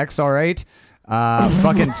Falcon XR8,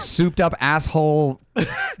 fucking souped up asshole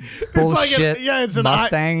bullshit it's an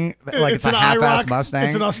Mustang. It's a an half-ass IROC. Mustang.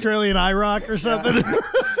 It's an Australian IROC or something.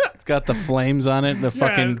 It's got the flames on it, the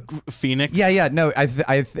fucking phoenix. Yeah. No,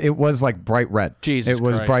 it was like bright red. Jesus It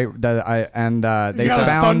was Christ. bright. They You got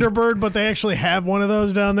found a Thunderbird, but they actually have one of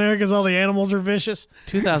those down there because all the animals are vicious.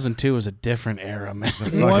 2002 was a different era, man.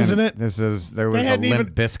 Wasn't it? There was a hadn't Limp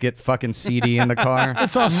even- Bizkit fucking CD in the car.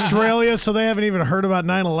 It's Australia, so they haven't even heard about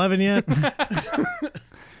 9/11 yet.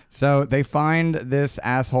 So they find this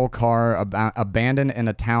asshole car abandoned in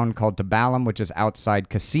a town called Tabalum, which is outside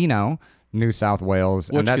Casino, New South Wales.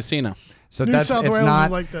 Which casino? So New South it's Wales not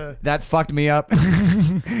is like the- that fucked me up.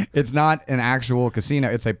 It's not an actual casino.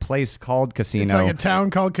 It's a place called Casino. It's like a town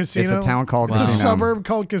called Casino. It's a town called It's Casino. a suburb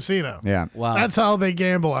called Casino. Yeah. Wow. That's how they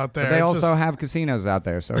gamble out there. But they It's also just- have casinos out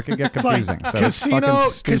there, so it can get it's like confusing. So it's casino. fucking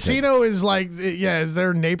stupid. Casino is like, is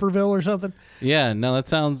there Naperville or something? Yeah, no, that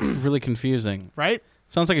sounds really confusing. Right?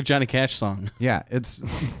 Sounds like a Johnny Cash song. Yeah, it's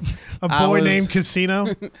A boy named Casino.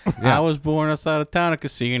 I was born outside of town, a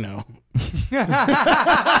casino.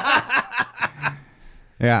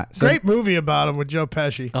 yeah. So, Great movie about him with Joe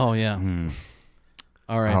Pesci. Oh yeah. oh,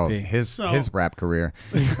 R.I.P. his rap career.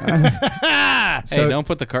 Hey, don't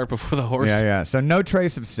put the cart before the horse. Yeah. So no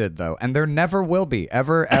trace of Sid, though. And there never will be,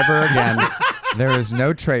 ever again. There is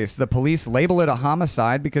no trace. The police label it a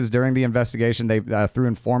homicide because during the investigation, they through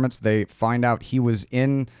informants, they find out he was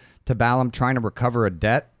in Tabalum trying to recover a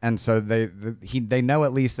debt. And so they know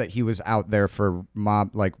at least that he was out there for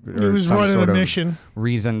mob, like, He or was some running sort a of mission.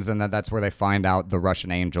 reasons. And that's where they find out the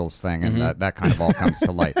Russian Angels thing. And that kind of all comes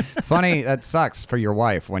to light. Funny, that sucks for your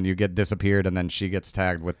wife when you get disappeared and then she gets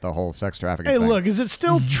tagged with the whole sex trafficking Hey, thing. look, is it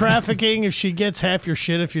still trafficking if she gets half your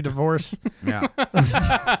shit if you divorce? Yeah.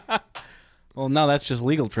 Well, no, that's just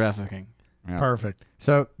legal trafficking. Yeah. Perfect.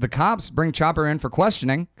 So the cops bring Chopper in for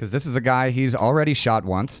questioning because this is a guy he's already shot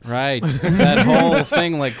once. Right. That whole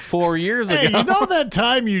thing like 4 years Hey, ago. you know that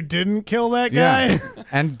time you didn't kill that guy?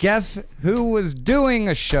 And guess who was doing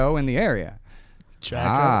a show in the area?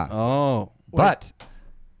 Jacko. Oh. But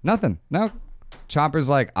nothing. No. Chopper's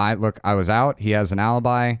like, I was out. He has an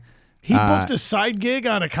alibi. He booked a side gig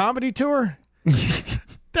on a comedy tour?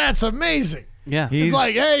 That's amazing. Yeah. It's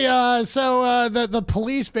like, hey, so the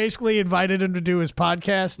police basically invited him to do his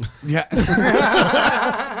podcast. Yeah.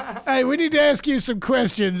 Hey, we need to ask you some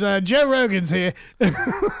questions. Joe Rogan's here. And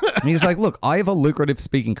he's like, look, I have a lucrative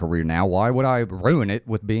speaking career now. Why would I ruin it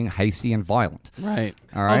with being hasty and violent? Right.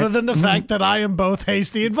 All right. Other than the fact that I am both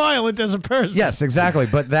hasty and violent as a person. Yes, exactly.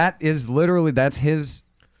 But that is literally, that's his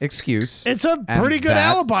excuse. It's a And pretty good that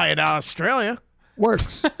alibi in Australia.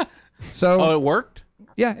 Works. So Oh, it worked?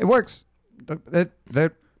 yeah, it works. They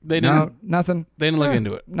didn't. Nothing. They didn't look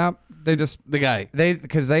into it. No, they just The guy.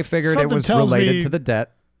 because they figured Something it was tells related me- to the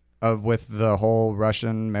debt of with the whole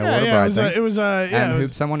Russian mail Yeah, order yeah, bride it was, thing. it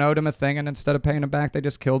was, Someone owed him a thing, and instead of paying him back, they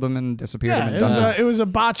just killed him and disappeared him. yeah, And it was, done this. it was a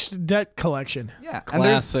botched debt collection Yeah, and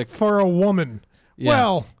there's Classic. for a woman. Yeah.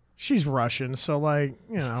 Well, she's Russian, so like,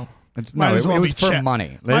 you know. Might as well it was be for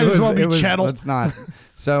money. Might as well be chattel. It's not.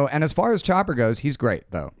 So, and as far as Chopper goes, he's great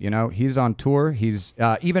though. You know, he's on tour. He's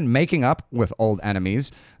even making up with old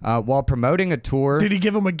enemies while promoting a tour. Did he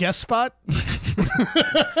give him a guest spot?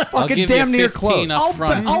 Fucking damn near close.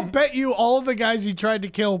 I'll bet you all of the guys he tried to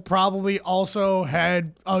kill probably also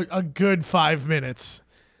had a good 5 minutes.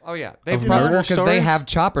 Oh yeah, they've probably because they have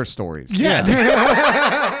Chopper stories. Yeah.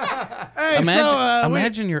 Hey,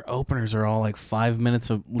 Imagine your openers are all like 5 minutes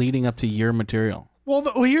of leading up to your material. Well,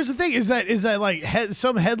 here's the thing: is that like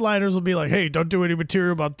some headliners will be like, "Hey, don't do any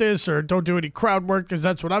material about this, or don't do any crowd work because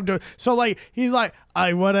that's what I'm doing." So like, he's like,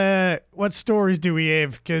 what stories do we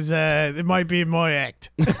have? Because it might be in my act."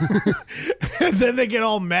 And then they get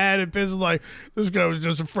all mad and pissed, like, "This guy was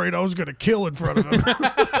just afraid I was gonna kill in front of him."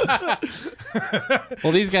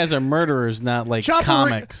 Well, these guys are murderers, not like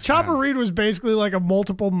comics. Chopper Reed was basically like a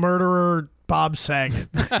multiple murderer Bob Saget.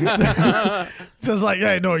 Just like,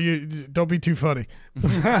 hey, no, you don't be too funny.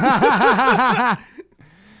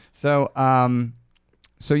 So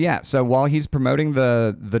while he's promoting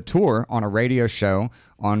the tour on a radio show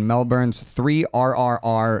on Melbourne's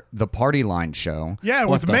 3RRR The Party Line show. Yeah,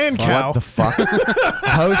 with Mancow. What the fuck?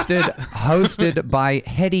 hosted by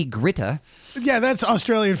Hetty Gritta. Yeah, that's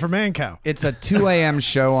Australian for Mancow. It's a 2 a.m.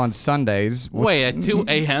 show on Sundays. Wait, a 2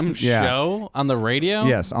 a.m. show on the radio?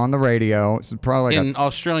 Yes, on the radio. It's probably like in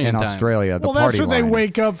Australian time. Australia, the well, party that's when line. they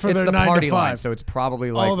wake up for their 9 to 5. Party line, so it's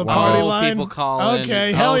probably like the party line. People call in.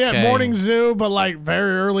 Okay, hell yeah, morning zoo, but like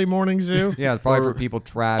very early morning zoo. Yeah, it's probably for people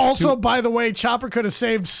trash. Also, by the way, Chopper could have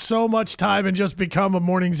saved so much time and just become a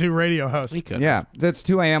morning zoo radio host. He could. Yeah, it's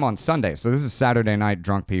 2 a.m. on Sunday, so this is Saturday night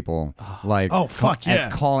drunk people like. Oh fuck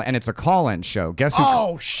yeah! And it's a call-in show. Guess who?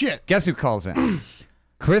 Oh shit! Guess who calls in?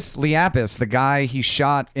 Chris Liapis, the guy he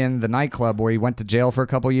shot in the nightclub where he went to jail for a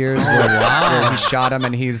couple years. Where he shot him,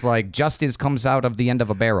 and he's like, "Justice comes out of the end of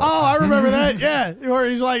a barrel." Oh, I remember that. Yeah, where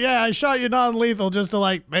he's like, "Yeah, I shot you non-lethal just to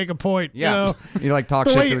like make a point." Yeah, you know? You like talk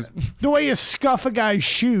shit to his... The way you scuff a guy's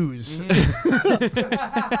shoes.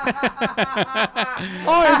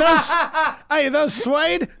 Hey, those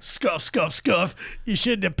suede? Scuff, scuff, scuff. You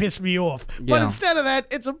shouldn't have pissed me off. But Yeah. instead of that,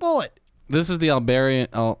 it's a bullet. This is the Albarian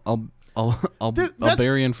from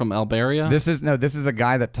Alberia. This is a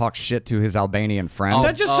guy that talks shit to his Albanian friend.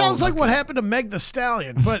 That just sounds like what happened to Meg the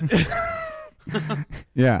Stallion, but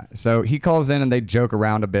yeah. So he calls in and they joke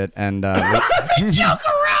around a bit, and joke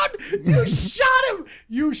around. You shot him.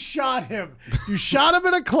 You shot him. You shot him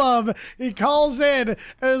in a club. He calls in and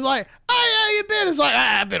is like, "Hey, how you been?" It's like,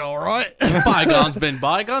 "I've been all right." Bygones been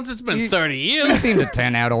bygones. It's been 30 years. You seem to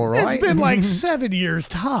turn out all right. It's been like 7 years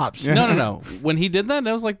tops. No. When he did that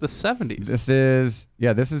was like the 70s. This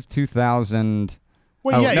is 2000.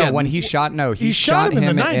 Well, when he shot he shot him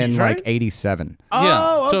in the 90s, right? like 87.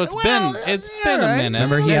 Oh, so okay. it's been a minute.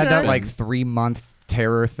 Remember he had that like 3-month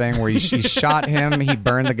terror thing where he shot him, he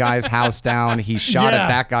burned the guy's house down, he shot at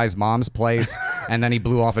that guy's mom's place, and then he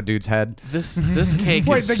blew off a dude's head. This cake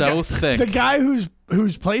is so thick. The guy whose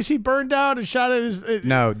place he burned down and shot at his...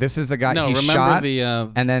 No, this is the guy he shot,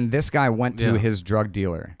 and then this guy went to his drug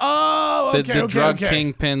dealer. Oh, okay, the drug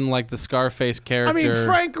kingpin, like the Scarface character. I mean,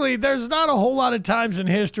 frankly, there's not a whole lot of times in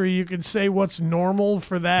history you can say what's normal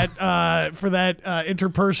for that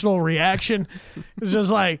interpersonal reaction. It's just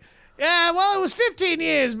like, yeah, well, it was 15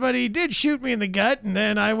 years, but he did shoot me in the gut, and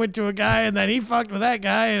then I went to a guy, and then he fucked with that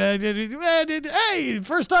guy, and I did hey,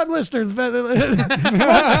 first-time listener,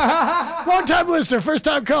 long-time listener,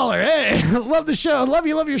 first-time caller, hey, love the show, love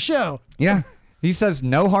your show. Yeah, he says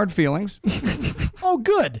no hard feelings. Oh,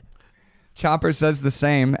 good. Chopper says the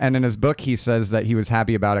same, and in his book, he says that he was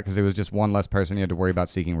happy about it because it was just one less person he had to worry about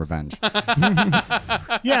seeking revenge.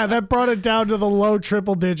 Yeah, that brought it down to the low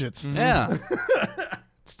triple digits. Yeah.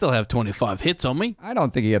 Still have 25 hits on me. I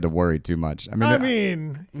don't think he had to worry too much.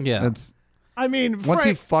 Yeah. Once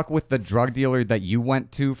you fuck with the drug dealer that you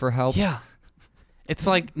went to for help. Yeah. It's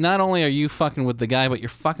like not only are you fucking with the guy, but you're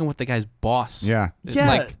fucking with the guy's boss. Yeah.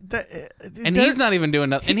 And he's not even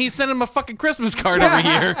doing nothing. And he's sending him a fucking Christmas card every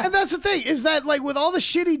year. And that's the thing, is that like with all the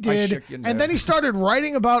shit he did, and then he started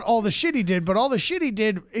writing about all the shit he did, but all the shit he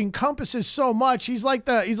did encompasses so much. He's like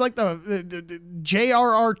the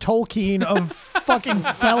J.R.R. Tolkien of fucking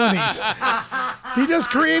felonies. He just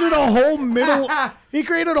created a whole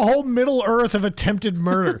Middle Earth of attempted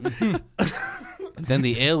murder. Then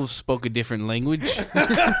the elves spoke a different language.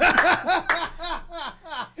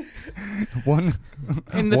 One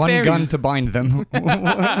gun to bind them.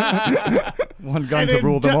 One gun to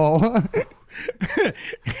rule them all.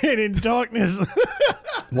 walking in darkness.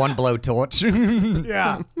 One blow torch.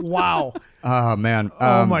 Yeah. Wow. Oh man.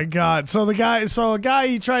 Oh my God. So a guy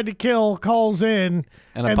he tried to kill calls in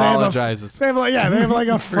And they have apologizes. They have like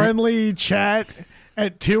a friendly chat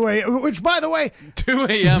at 2 a.m. Which, by the way, 2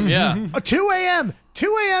 a.m. Yeah. 2 a.m.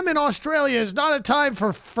 2 a.m. in Australia is not a time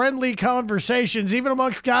for friendly conversations, even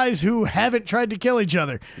amongst guys who haven't tried to kill each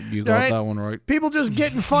other. You got that one right. People just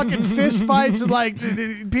get in fucking fist fights and like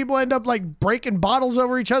people end up like breaking bottles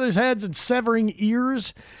over each other's heads and severing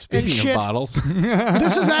ears. Speaking and shit. of bottles,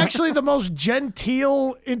 This is actually the most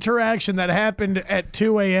genteel interaction that happened at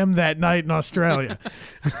 2 a.m. that night in Australia.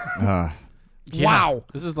 Yeah. Wow.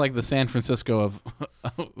 This is like the San Francisco of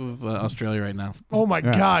Australia right now. Oh my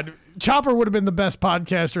God. Chopper would have been the best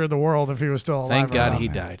podcaster in the world if he was still alive. Thank God right he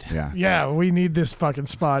now. died. Yeah. Yeah, we need this fucking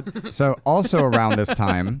spot. So also around this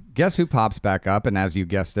time, guess who pops back up? And as you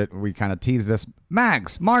guessed it, we kind of tease this.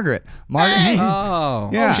 Margaret. Hey! Oh.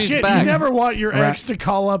 Yeah. Oh, She's shit. back. You never want your Right. ex to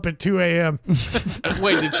call up at 2 a.m.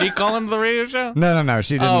 Wait, did she call into the radio show? No,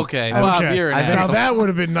 she didn't. Okay, Bob, Okay. you're an Now asshole. that would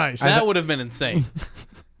have been nice. That would have been insane.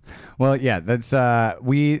 Well, yeah, that's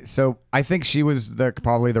so I think she was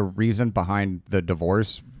probably the reason behind the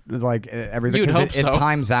divorce, like everything, You'd because hope it so.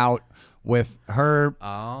 times out with her,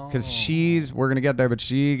 Oh. because we're gonna get there, but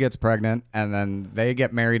she gets pregnant, and then they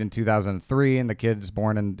get married in 2003, and the kid's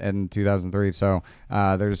born in 2003. So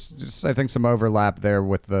there's just, I think, some overlap there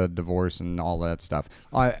with the divorce and all that stuff.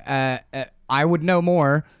 I would know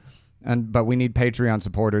more, but we need Patreon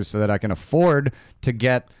supporters so that I can afford to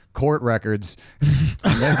get court records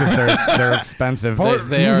because they're expensive.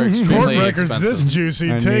 They are Court extremely records expensive. this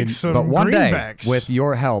juicy. Take some but one day, greenbacks. with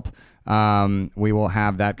your help, we will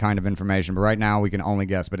have that kind of information. But right now, we can only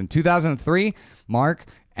guess. But in 2003, Mark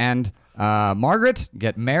and Margaret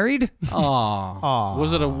get married. Aw.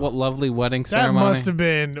 Was it a lovely wedding that ceremony? must have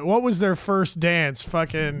been. What was their first dance?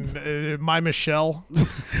 Fucking My Michelle?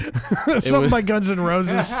 Something was- by Guns N'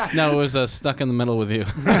 Roses. No, it was Stuck in the Middle with You.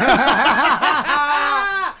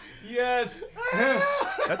 Yes.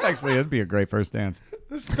 That'd be a great first dance.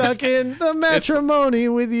 Stuck in the matrimony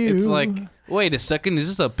with you. It's like, wait a second, is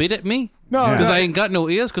this a bit at me? No, Because no. I ain't got no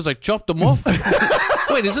ears because I chopped them off?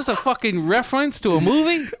 Wait, is this a fucking reference to a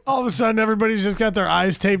movie? all of a sudden everybody's just got their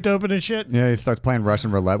eyes taped open and shit. Yeah, he starts playing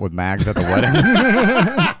Russian roulette with Mags at the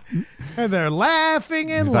wedding. And they're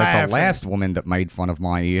laughing and He's like laughing. the last woman that made fun of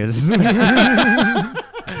my ears.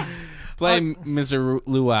 Play Mr.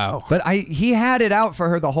 Luau. But he had it out for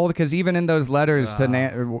her the whole, because even in those letters to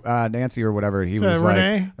Nancy or whatever, he was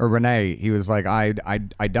Renee? like, or Renee, he was like, I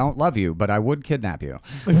don't love you, but I would kidnap you.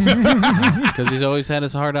 Because he's always had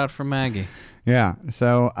his heart out for Maggie. Yeah.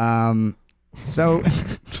 So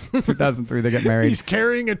 2003 they get married. He's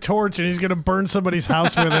carrying a torch and he's gonna burn somebody's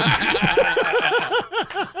house with it.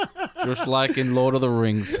 Just like in Lord of the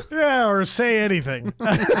Rings. Yeah, or say anything.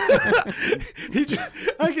 I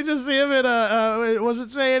could just see him in was it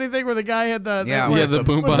Say Anything where the guy had the the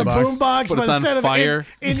boom with the box. boom box, But it's on instead fire. of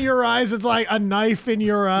in your eyes, it's like a knife in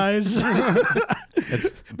your eyes.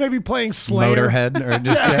 Maybe playing Slayer. Motorhead or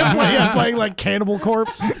just Playing like Cannibal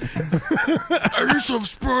Corpse. Ace of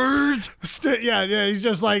Spades. Yeah, he's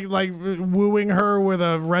just like wooing her with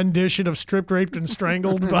a rendition of Stripped, Raped, and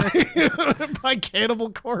Strangled by Cannibal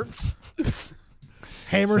Corpse.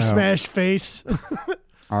 Hammer smashed face.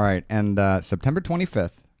 All right, and September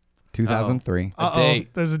 25th, 2003. A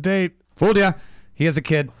date. There's a date. Fooled ya. He has a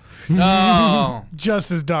kid. Oh.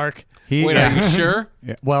 Just as dark. Wait, are you sure?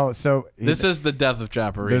 Yeah. Well, so This is the death of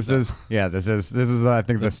Chopper Reed. This is I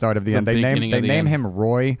think the start of the end. They beginning of the name end. him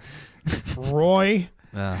Roy. Roy.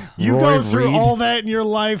 You Roy go through Reed. all that in your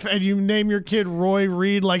life and you name your kid Roy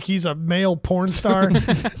Reed like he's a male porn star.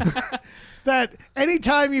 That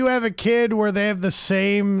anytime you have a kid where they have the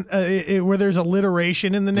same, where there's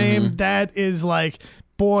alliteration in the name, that is like,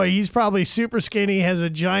 boy, he's probably super skinny, has a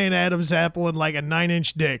giant Adam's apple and like a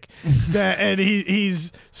 9-inch dick. And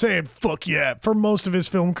he's saying "fuck yeah" for most of his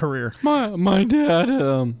film career. My dad,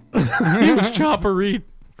 he was Chopper Reed.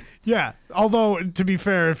 Yeah, although to be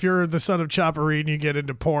fair, if you're the son of Chopper Reed and you get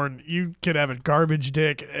into porn, you could have a garbage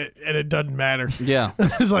dick and it doesn't matter. Yeah.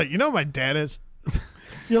 It's like, you know what my dad is?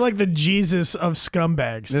 You're like the Jesus of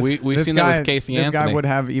scumbags. We've seen that with Kathy This Anthony. guy would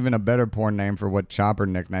have even a better porn name for what Chopper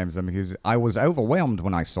nicknames him. I was overwhelmed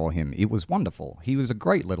when I saw him. It was wonderful. He was a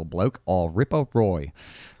great little bloke. All Ripper Roy.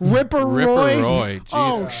 Ripper Roy? Roy.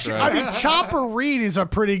 Oh, Jesus I Christ. mean, Chopper Reed is a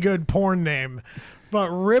pretty good porn name. But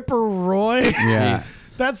Ripper Roy? Yeah.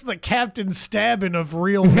 Jesus. That's the Captain Stabbin of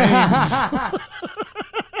real names.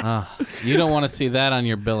 You don't want to see that on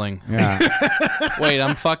your billing. Yeah. Wait,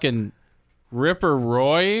 I'm fucking Ripper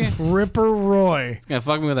Roy? Ripper Roy. He's gonna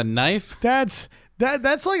fuck me with a knife? That's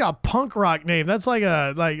That's like a punk rock name. That's like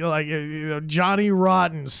Johnny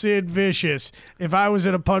Rotten, Sid Vicious. If I was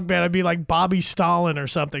in a punk band, I'd be like Bobby Stalin or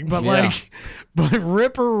something. But but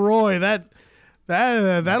Ripper Roy, that'll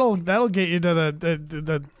get you to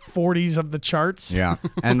the 40s of the charts. Yeah,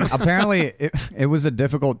 and apparently it was a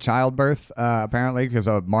difficult childbirth. Apparently, because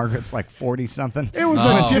Margaret's like 40 something. It was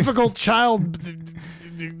a difficult child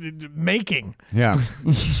making. Yeah,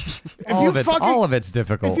 all of it's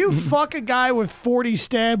difficult. If you fuck a guy with 40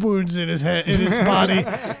 stab wounds in his head, in his body,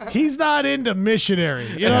 he's not into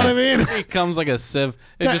missionary. You know what I mean? He comes like a sieve.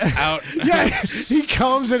 It just out. Yeah, he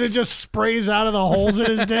comes and it just sprays out of the holes in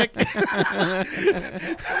his dick.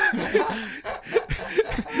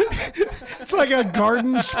 It's like a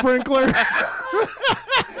garden sprinkler.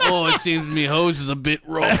 Oh, it seems me hose is a bit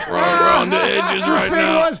rough around the edges right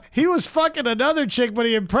now. He was fucking another chick, but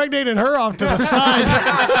he impregnated her off to the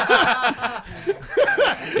side.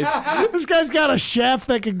 This guy's got a shaft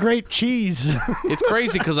that can grate cheese. It's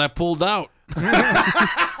crazy because I pulled out.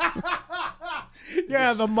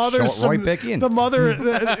 Yeah, the mother's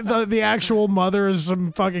the actual mother is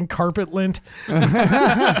some fucking carpet lint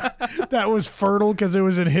that was fertile because it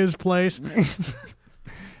was in his place.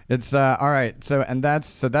 It's all right. So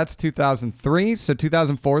that's 2003. So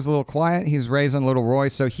 2004 is a little quiet. He's raising little Roy.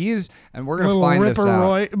 So he's and we're gonna find Ripper this out.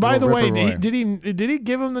 Roy. By the way, Roy. did he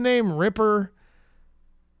give him the name Ripper?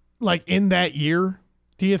 Like in that year?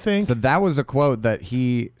 Do you think? So that was a quote that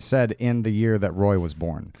he said in the year that Roy was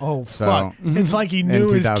born. Oh, fuck. It's like he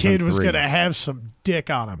knew his kid was going to have some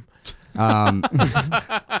dick on him.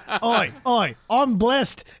 Oi, I'm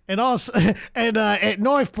blessed. And at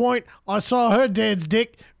knife point, I saw her dad's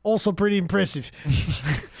dick. Also pretty impressive.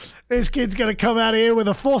 This kid's going to come out of here with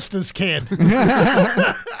a Foster's can.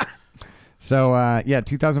 So,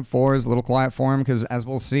 2004 is a little quiet for him because, as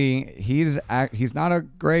we'll see, he's not a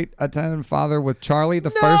great attendant father with Charlie, the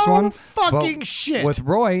first one. Fucking shit. With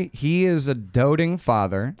Roy, he is a doting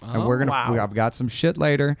father, and I've got some shit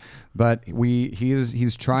later, but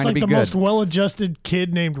he's trying to be good. good. Most well-adjusted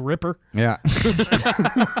kid named Ripper. Yeah.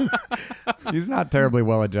 He's not terribly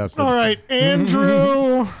well-adjusted. All right,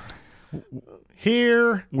 Andrew.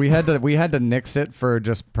 Here we had to nix it for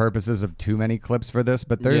just purposes of too many clips for this,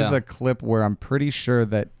 but there's a clip where I'm pretty sure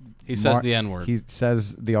that he says the N-word. He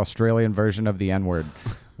says the Australian version of the N-word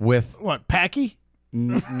with what? Packy?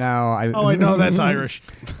 No, I know that's Irish,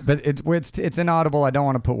 but it's inaudible. I don't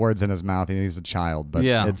want to put words in his mouth. He's a child, but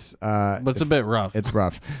it's a bit rough. It's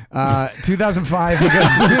rough. 2005.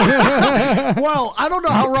 Well, I don't know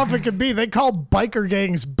how rough it could be. They call biker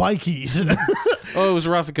gangs bikies. Oh, it was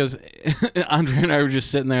rough because Andre and I were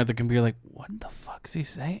just sitting there at the computer, like, what the fuck is he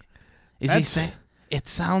saying? Is he saying? It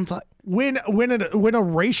sounds like. When a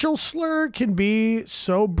racial slur can be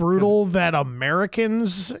so brutal that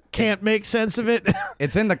Americans can't make sense of it.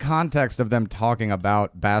 It's in the context of them talking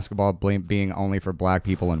about basketball being only for black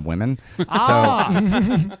people and women. So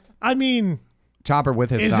I mean, Chopper with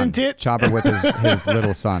his son. Isn't it? Chopper with his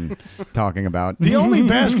little son talking about. The only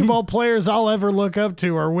basketball players I'll ever look up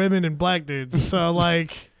to are women and black dudes. So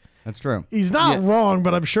like. That's true. He's not wrong,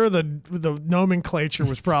 but I'm sure the nomenclature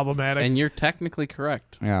was problematic. And you're technically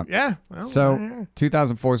correct. Yeah. Yeah. Well, so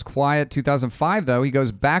 2004 is quiet. 2005, though, he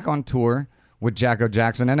goes back on tour with Jacko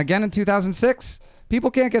Jackson. And again in 2006,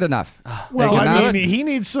 people can't get enough. Well, I mean, he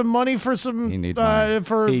needs some money for some money.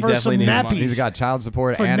 for some nappies. He's got child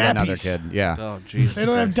support for and nappies. Another kid. Yeah. Oh, Jesus. They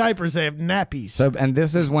don't have diapers. They have nappies. So, and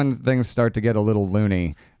this is when things start to get a little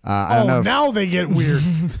loony. I don't know now they get weird.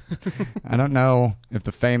 I don't know if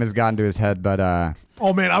the fame has gotten to his head, but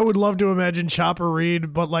oh man, I would love to imagine Chopper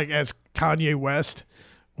Reed, but like as Kanye West.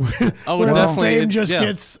 Oh, where definitely. The fame just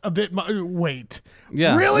gets a bit. Wait.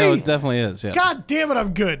 Yeah. Really? No, it definitely is. Yeah. God damn it,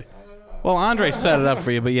 I'm good. Well, Andre set it up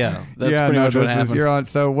for you, but that's pretty much what happened. You're on.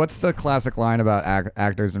 So, what's the classic line about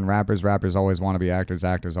actors and rappers? Rappers always want to be actors.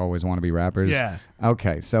 Actors always want to be rappers. Yeah.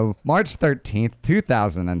 Okay. So, March 13th,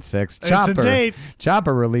 2006, It's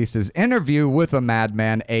Chopper releases Interview with a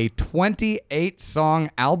Madman, a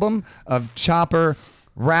 28-song album of Chopper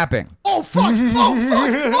rapping. Oh fuck! Oh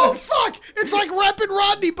fuck! Oh fuck! It's like rapping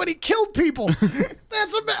Rodney, but he killed people.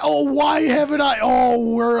 That's why haven't I?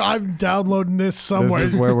 I'm downloading this somewhere.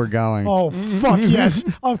 This is where we're going. Oh fuck yes!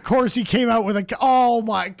 Of course he came out with a. Oh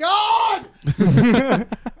my god!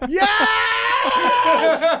 Yes!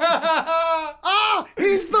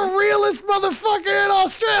 He's the realest motherfucker in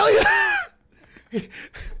Australia.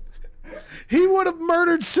 He would have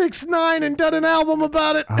murdered 6ix9ine and done an album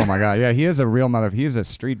about it. Oh my god, yeah, he is a real mother. He's a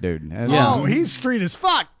street dude. Yeah. Oh, he's street as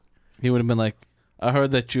fuck. He would have been like, I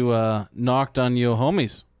heard that you knocked on your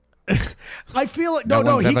homies. I feel like no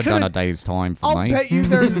one's he ever done a could've- day's time for I'll me. bet you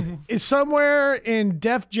there's is somewhere in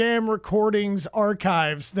Def Jam Recordings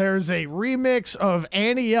archives. There's a remix of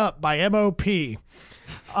 "Annie Up" by M.O.P.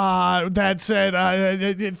 That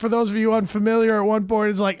said, for those of you unfamiliar, at one point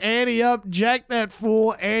it's like "Annie Up, jack that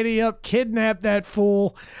fool, Annie Up, kidnap that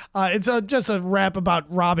fool." It's just a rap about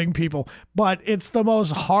robbing people, but it's the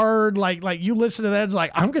most hard. Like you listen to that, it's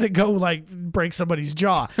like I'm gonna go like break somebody's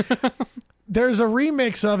jaw. There's a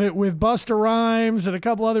remix of it with Busta Rhymes and a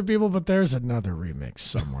couple other people, but there's another remix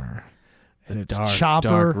somewhere. And it's Chopper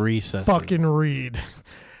dark recesses. fucking Reed.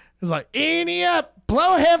 It's like, Annie Up,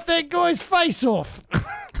 blow half that guy's face off.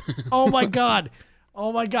 Oh my God.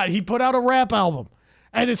 Oh my God. He put out a rap album.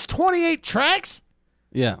 And it's 28 tracks?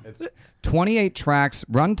 Yeah. 28 tracks,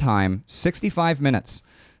 runtime, 65 minutes.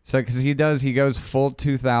 So, because he goes full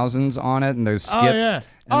 2000s on it, and there's skits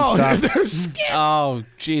and stuff. There's skits. Oh,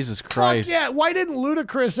 Jesus Christ. Yeah, why didn't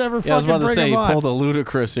Ludacris ever Yeah, I was fucking about to bring say, him he on? pulled a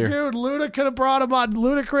Ludacris here. Dude, Luda could have brought him on.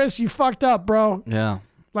 Ludacris, you fucked up, bro. Yeah.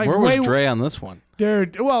 Like, Where was Dre on this one?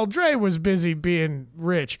 Dude, well, Dre was busy being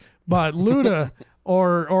rich, but Luda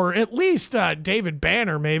or at least David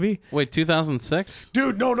Banner, maybe. Wait, 2006?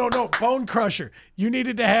 Dude, no. Bone Crusher. You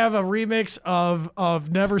needed to have a remix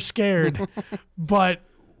of Never Scared, but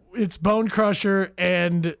it's Bone Crusher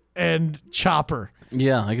and Chopper.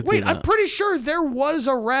 Yeah, I can see Wait, that. I'm pretty sure there was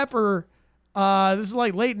a rapper. This is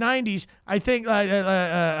like late '90s. I think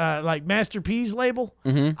like Master P's label.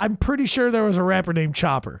 Mhm. I'm pretty sure there was a rapper named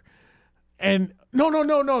Chopper. And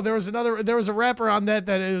no. There was a rapper on that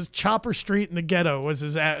it was Chopper Street in the Ghetto was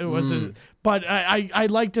his. But I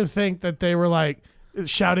like to think that they were like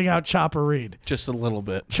shouting out Chopper Reed. Just a little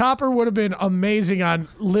bit. Chopper would have been amazing on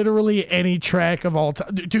literally any track of all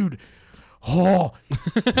time, dude. Oh,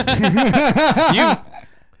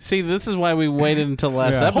 See, this is why we waited until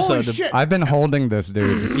last Yeah. episode. Holy to- shit. I've been holding this,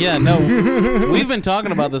 dude. Yeah, no, we've been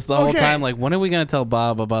talking about this the whole Okay. time. Like, when are we going to tell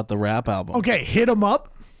Bob about the rap album? okay, hit him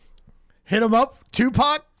up.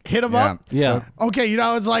 Tupac, hit him up. Yeah. Okay, you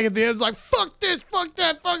know, it's like at the end, it's like, fuck this, fuck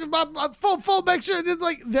that, fuck full mix. It's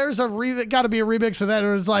like, there's got to be a remix of that.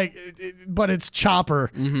 It was like, but it's Chopper.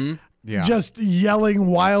 Mm-hmm. Yeah. Just yelling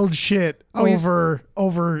wild shit over.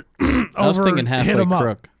 I was thinking hit halfway 'em up.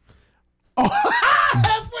 crook.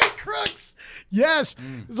 Halfway crooks. Yes.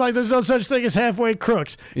 It's like there's no such thing as halfway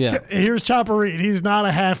crooks. Yeah. Here's Chopper Reed. He's not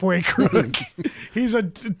a halfway crook. He's a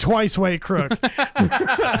twice-way crook.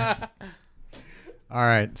 All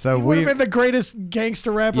right, so He would have we been the greatest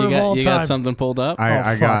gangster rapper You of all got time. something pulled up?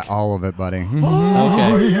 I got all of it, buddy.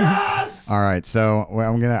 Oh, yes. All right, so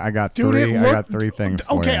I got Dude, three. it I got looked- three things.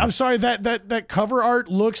 For Okay, you. I'm sorry. That cover art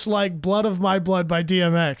looks like Blood of My Blood by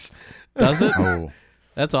DMX. Does it? Oh.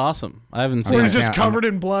 That's awesome. I haven't seen Where it. he's just covered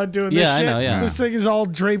in blood doing this Yeah, I shit. know, yeah. This thing is all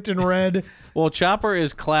draped in red. Well, Chopper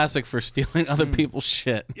is classic for stealing other people's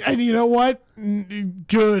shit. And you know what?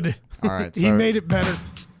 Good. All right, He so- made it better.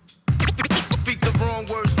 Speak the wrong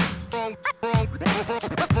words,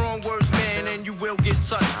 wrong words, man, and you will get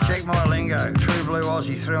touched. Check my lingo, true blue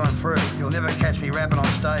Aussie through and through. You'll never catch me rapping on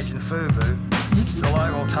stage in FUBU. The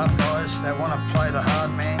local tough guys that want to play the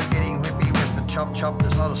hard man, getting lippy with the chop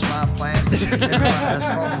is not a smart plan. Everyone has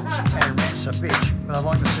problems and rent's a bitch, but I'd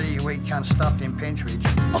like to see you eat cunt stuffed in Pentridge.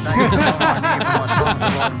 Don't get the wrong idea for my songs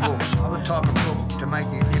and writing books. I'm the type of crook to make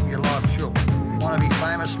you live your life shook. Want to be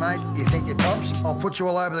famous, mate? You think you're tops? I'll put you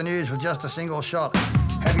all over the news with just a single shot.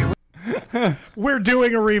 Have you... We're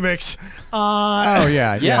doing a remix. Oh,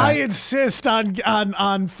 yeah. I insist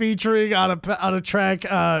on featuring on a track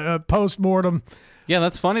post-mortem. Yeah,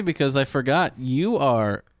 that's funny because I forgot you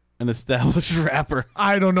are an established rapper.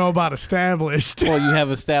 I don't know about established. Well, you have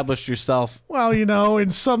established yourself. Well, you know, in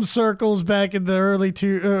some circles back in the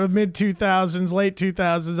mid 2000s, late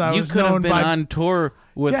 2000s, I You was could have known been by on tour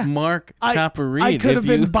with Mark Chopper Reed. I could if have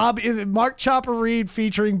been you... Mark Chopper Reed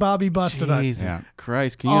featuring Bobby Bustinut. Jesus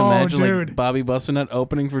Christ, can you Oh, imagine dude. like Bobby Bustinut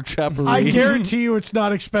opening for Chopper Reed? I guarantee you, it's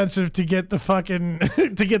not expensive to get the fucking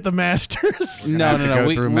to get the masters. No.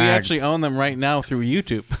 We actually own them right now through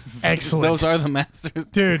YouTube. Excellent. Those are the masters.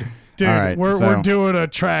 Dude, All right, we're doing a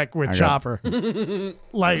track with I got- Chopper.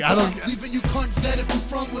 Like I don't. Leaving you cunts dead if you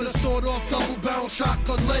front with a sword off double barrel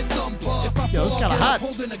shotgun lead thumper. If I Yo, this fall, kinda get hot. up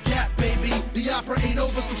holding a gap, baby. The opera ain't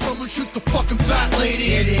over till someone shoots the fucking fat lady.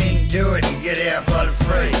 Get in, do it, and get out blood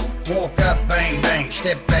free. Walk up, bang, bang,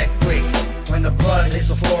 step back quick. When the blood hits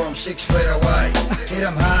the floor, I'm 6 feet away. Hit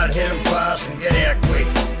 'em hard, hit 'em fast, and get out quick.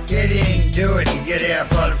 Get in, do it, and get out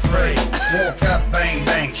blood free. Walk up, bang,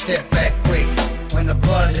 bang, step back quick. When the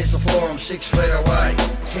blood hits the floor, I'm 6 feet away.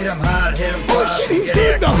 Hit 'em hard, hit 'em Oh fast, shit, and he's get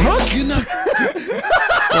doing out the quick. hook.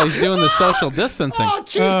 Well, he's doing the social distancing. Oh,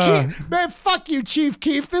 Chief Keef. Man, fuck you, Chief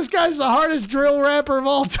Keef. This guy's the hardest drill rapper of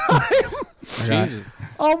all time. Jesus.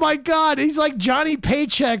 Oh, my God. He's like Johnny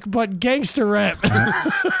Paycheck, but gangster rap.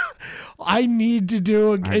 I need to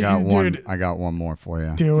do a... I got one more for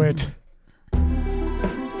you. Do it.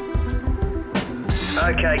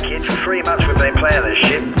 Okay, kids, for 3 months we've been planning this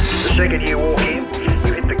shit. The second you walk in,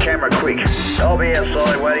 you hit the camera quick. I'll be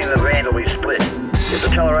outside waiting, the van will be split. If the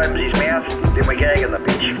teller opens his mouth, then we're gagging the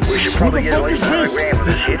bitch. We should probably get at least 100 grand for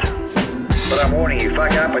this hit. But I'm warning you,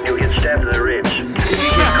 fuck up and you'll get stabbed in the ribs. If you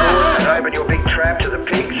get caught and open your big trap to the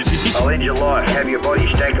pigs, I'll end your life, have your body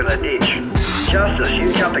stacked in a ditch. Justice,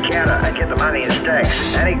 you jump the counter and get the money in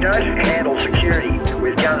stacks. Anecdote, handle security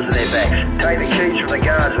with guns in their backs. Take the keys from the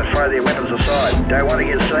guards and throw their weapons aside. Don't want to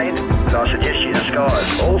get seen? Then I suggest you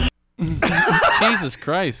disguise. Also, Jesus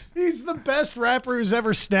Christ. He's the best rapper who's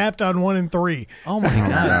ever snapped on 1 and 3. Oh, my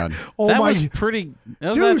God. That was pretty...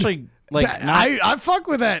 That was actually... Like I fuck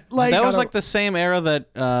with that. Like that was like the same era that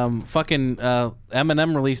fucking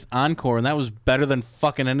Eminem released Encore, and that was better than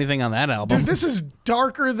fucking anything on that album. Dude, this is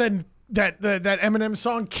darker than that Eminem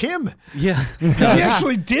song Kim. Yeah, he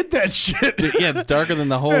actually did that shit. Dude, yeah, it's darker than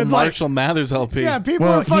the whole Marshall Mathers LP. Yeah, people.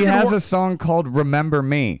 Well, are fucking he has a song called "Remember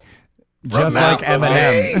Me," just like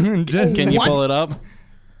Eminem. Can you pull it up?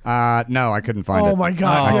 No, I couldn't find it. Oh my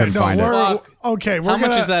God! I couldn't find it. Okay, how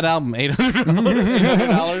much is that album?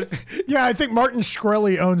 $800. Yeah, I think Martin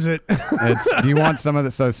Shkreli owns it. Do you want some of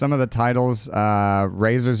the? So some of the titles,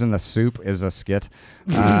 "Razors in the Soup" is a skit.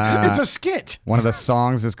 It's a skit. One of the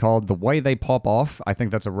songs is called "The Way They Pop Off." I think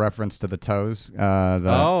that's a reference to the Toes.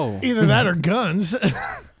 Either that or guns.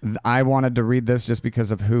 I wanted to read this just because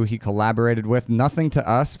of who he collaborated with. "Nothing to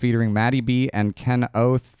Us" featuring Matty B and Ken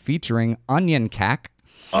Oath featuring Onion Cack.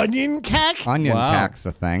 Onion Cack? Onion Cack's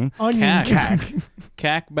a thing. Onion Cack.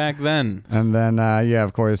 Cack back then. And then, yeah,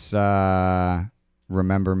 of course,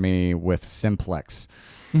 Remember Me with Simplex.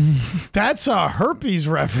 That's a herpes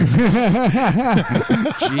reference.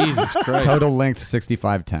 Jesus Christ. Total length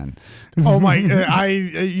 6510. Oh my!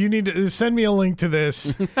 You need to send me a link to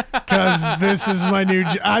this because this is my new.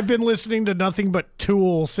 I've been listening to nothing but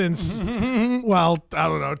Tool since, well, I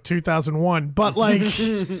don't know, 2001. But like,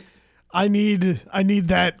 I need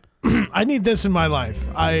that. I need this in my life.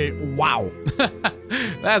 Wow.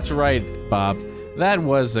 That's right, Bob. That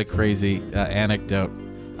was a crazy anecdote.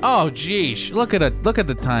 Oh, geesh. Look at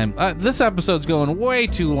the time. This episode's going way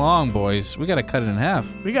too long, boys. We got to cut it in half.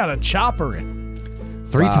 We got to chopper it.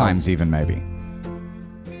 3 times even, maybe.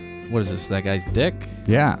 What is this, that guy's dick?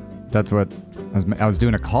 Yeah, that's what... I was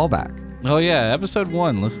doing a callback. Oh, yeah, episode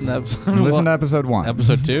 1. Listen to episode 1. Listen to episode 1.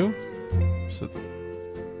 Episode 2? Episode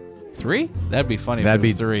 3? That'd be funny if it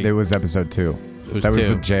was 3. It was episode 2. It was that 2. was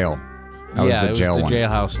the jail. That was the jail the one.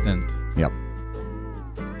 jailhouse stint. Yep.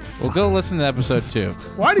 Well, go listen to episode 2.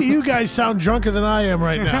 Why do you guys sound drunker than I am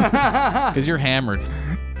right now? Because you're hammered.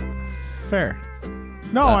 Fair.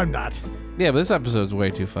 No, I'm not. Yeah, but this episode's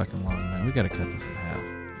way too fucking long, man. We gotta cut this in half.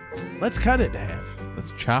 Let's cut it in half.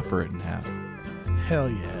 Let's chopper it in half.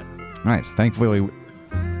 Hell yeah. Nice. Thankfully...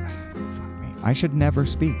 Fuck me. I should never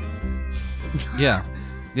speak. Yeah.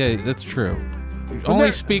 Yeah, that's true.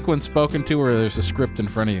 Only speak when spoken to or there's a script in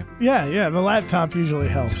front of you. Yeah, the laptop usually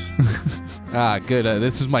helps. Good.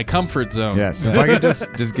 This is my comfort zone. Yes. If I could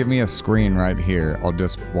just give me a screen right here, I'll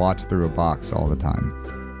just watch through a box all the time.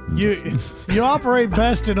 You operate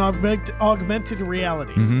best in augmented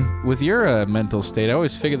reality. Mm-hmm. With your mental state, I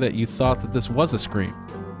always figured that you thought that this was a screen.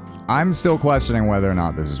 I'm still questioning whether or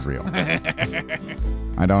not this is real.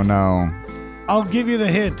 I don't know. I'll give you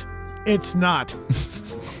the hint. It's not.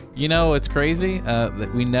 You know, it's crazy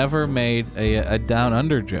that we never made a Down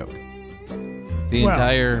Under joke. The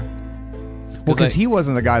entire... Well, because he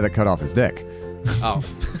wasn't the guy that cut off his dick. Oh.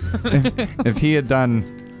 if he had done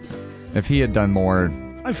more...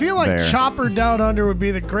 I feel like Chopper Down Under would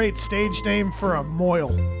be the great stage name for a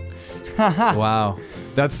moil. Wow.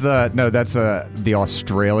 That's the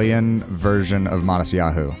Australian version of Modest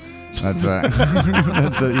Yahoo. That's a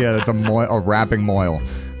rapping moil.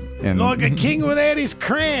 Like a king without his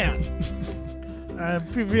crown. I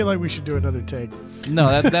feel like we should do another take.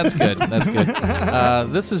 No, that's good. That's good.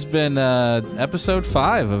 This has been episode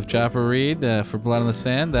 5 of Chopper Read for Blood on the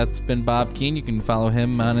Sand. That's been Bob Keane. You can follow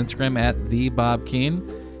him on Instagram at @TheBobKeane.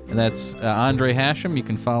 And that's Andre Hashem. You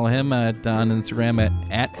can follow him on Instagram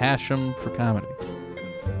at Hashem for Comedy.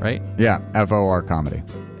 Right? Yeah, FOR Comedy.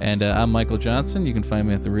 And I'm Michael Johnson. You can find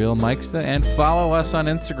me at The Real Mikesta. And follow us on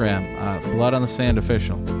Instagram, Blood on the Sand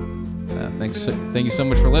Official. Thank you so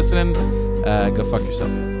much for listening. Go fuck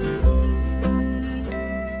yourself.